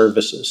outsourced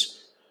services,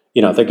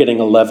 they're getting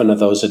 11 of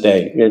those a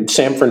day. In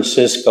San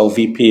Francisco,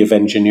 VP of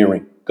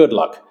engineering, good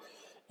luck.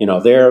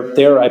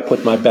 There I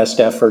put my best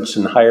efforts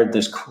and hired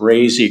this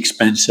crazy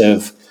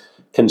expensive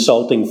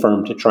consulting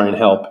firm to try and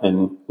help,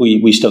 and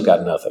we still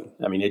got nothing.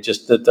 I mean, it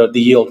just the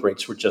yield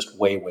rates were just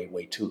way, way,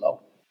 way too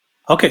low.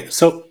 Okay,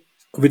 so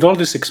with all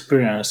these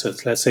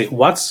experiences, let's say,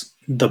 what's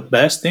the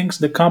best things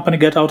the company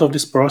get out of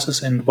this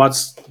process, and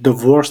what's the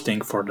worst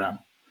thing for them?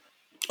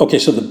 Okay,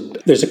 so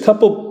there's a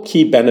couple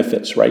key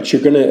benefits, right?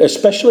 You're going to,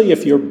 especially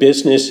if your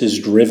business is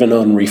driven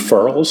on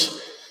referrals,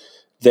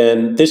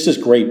 then this is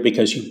great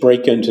because you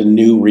break into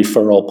new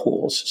referral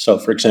pools. So,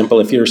 for example,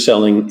 if you're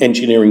selling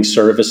engineering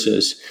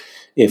services,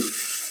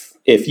 if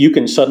you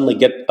can suddenly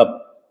get a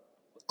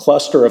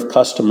cluster of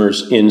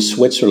customers in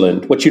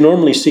Switzerland, what you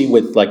normally see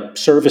with like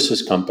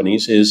services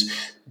companies is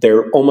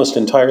they're almost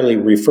entirely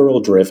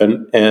referral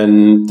driven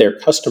and their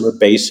customer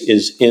base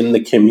is in the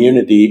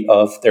community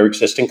of their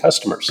existing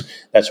customers.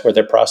 That's where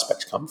their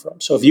prospects come from.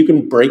 So if you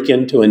can break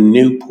into a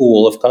new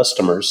pool of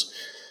customers,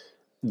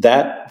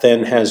 that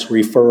then has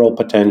referral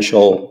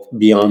potential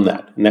beyond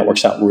that, and that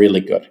works out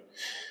really good.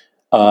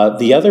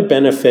 The other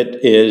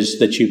benefit is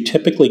that you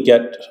typically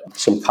get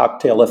some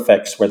cocktail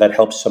effects where that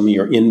helps some of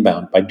your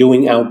inbound. By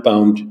doing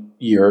outbound,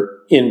 your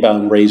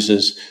inbound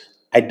raises.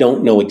 I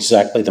don't know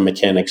exactly the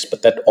mechanics,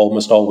 but that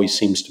almost always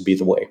seems to be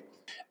the way.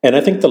 And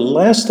I think the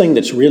last thing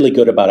that's really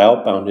good about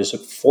outbound is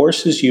it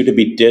forces you to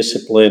be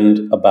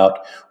disciplined about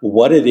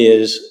what it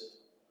is,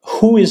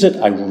 who is it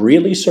I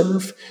really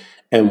serve,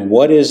 and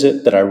what is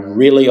it that I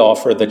really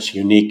offer that's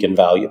unique and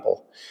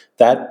valuable.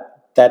 That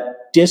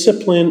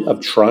discipline of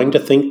trying to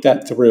think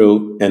that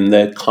through and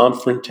the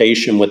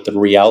confrontation with the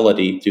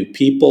reality. Do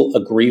people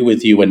agree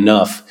with you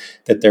enough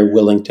that they're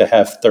willing to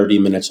have 30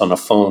 minutes on a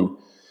phone?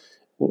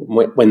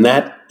 When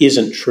that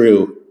isn't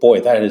true, boy,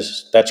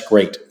 that's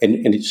great.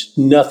 And it's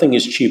nothing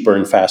is cheaper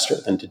and faster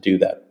than to do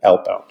that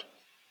outbound.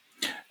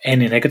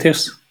 Any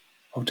negatives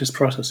of this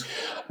process?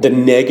 The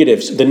negative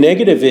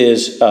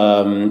is,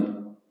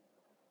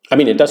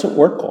 it doesn't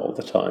work all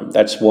the time.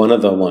 That's one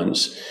of the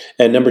ones.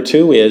 And number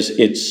two is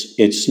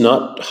it's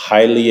not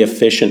highly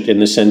efficient in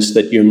the sense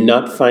that you're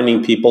not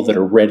finding people that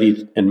are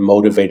ready and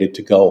motivated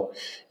to go.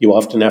 You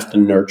often have to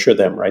nurture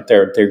them, right?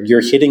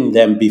 You're hitting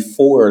them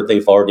before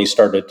they've already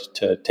started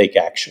to take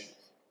action.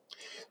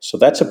 So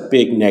that's a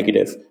big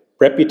negative.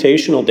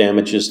 Reputational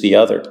damage is the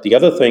other. The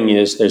other thing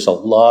is there's a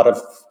lot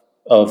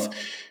of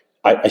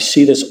I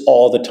see this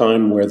all the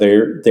time where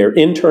their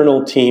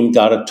internal team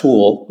got a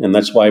tool, and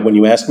that's why when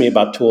you asked me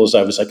about tools,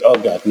 I was like,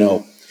 oh God,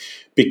 no.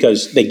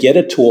 Because they get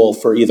a tool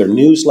for either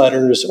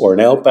newsletters or an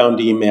outbound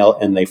email,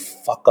 and they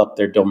fuck up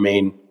their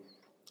domain.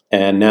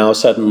 And now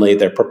suddenly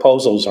their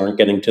proposals aren't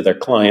getting to their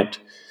client.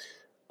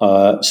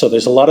 So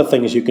there's a lot of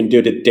things you can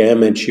do to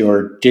damage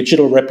your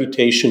digital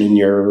reputation and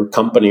your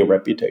company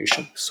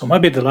reputation. So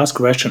maybe the last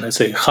question,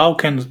 how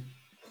can,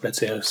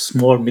 a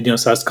small,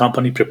 medium-sized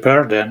company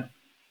prepare then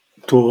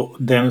to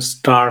then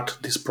start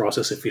this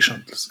process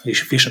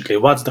efficiently?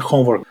 What's the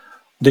homework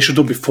they should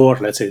do before,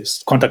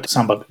 contact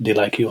somebody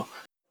like you?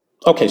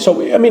 Okay, so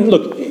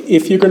look,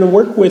 if you're going to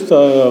work with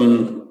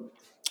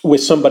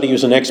somebody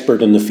who's an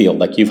expert in the field,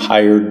 like you've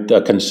hired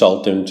a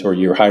consultant or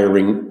you're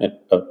hiring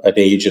an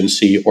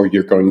agency or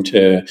you're going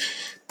to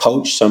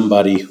poach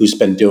somebody who's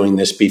been doing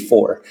this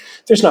before,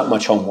 there's not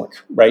much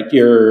homework, right?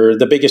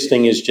 The biggest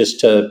thing is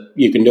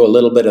you can do a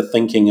little bit of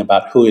thinking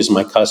about who is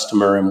my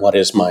customer and what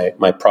is my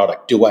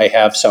product. Do I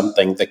have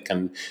something that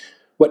can...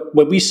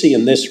 What we see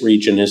in this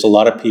region is a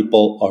lot of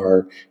people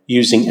are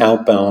using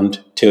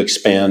outbound to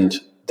expand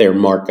their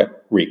market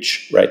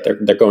reach, right?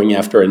 They're going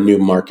after a new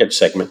market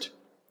segment.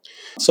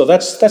 So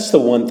that's the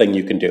one thing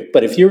you can do.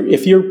 But if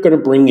you're going to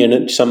bring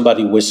in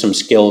somebody with some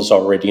skills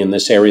already in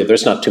this area,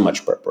 there's not too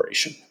much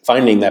preparation.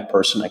 Finding that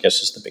person, I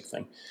guess, is the big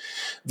thing.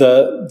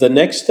 The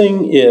next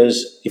thing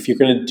is, if you're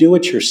going to do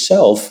it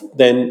yourself,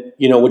 then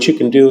what you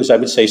can do is, I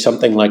would say,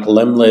 something like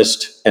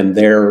Lemlist and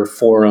their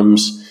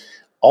forums.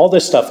 All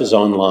this stuff is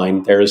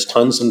online. There is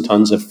tons and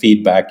tons of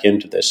feedback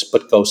into this,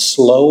 but go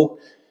slow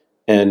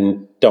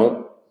and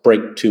don't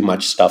break too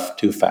much stuff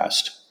too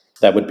fast.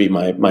 That would be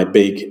my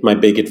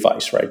big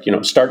advice, right?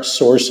 Start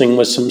sourcing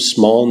with some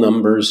small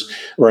numbers,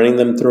 running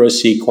them through a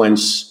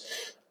sequence,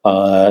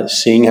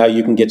 seeing how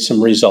you can get some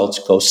results.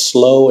 Go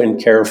slow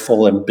and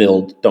careful and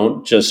build.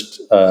 Don't just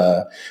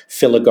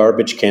fill a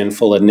garbage can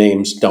full of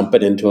names, dump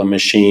it into a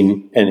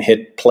machine, and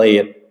hit play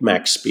at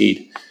max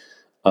speed.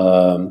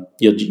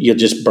 You'll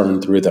just burn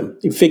through them.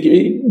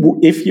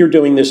 If you're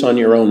doing this on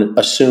your own,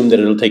 assume that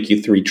it'll take you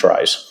 3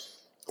 tries.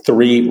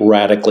 3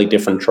 radically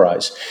different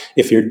tries.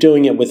 If you're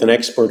doing it with an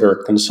expert or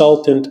a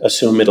consultant,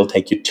 assume it'll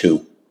take you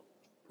 2,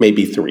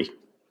 maybe 3.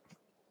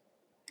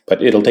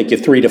 But it'll take you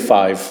 3 to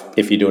 5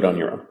 if you do it on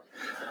your own.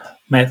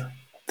 Matt,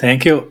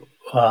 thank you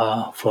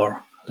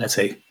for,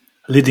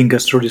 leading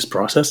us through this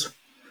process.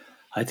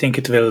 I think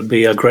it will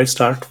be a great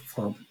start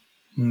for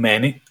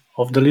many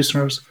of the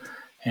listeners.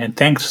 And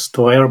thanks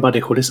to everybody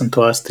who listened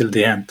to us till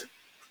the end.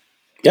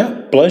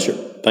 Yeah, pleasure.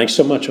 Thanks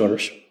so much,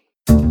 Oris.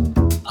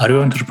 Are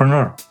you an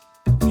entrepreneur?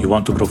 You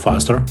want to grow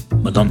faster,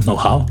 but don't know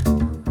how?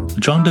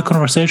 Join the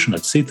conversation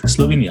at Seed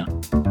Slovenia,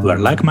 where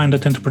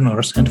like-minded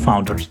entrepreneurs and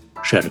founders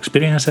share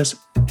experiences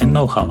and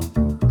know-how.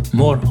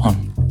 More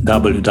on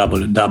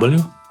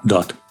www.ceed.si.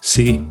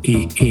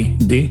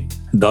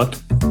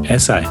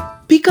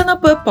 Pick on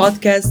Up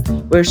podcast,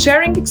 where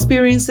sharing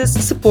experiences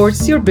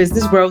supports your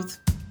business growth.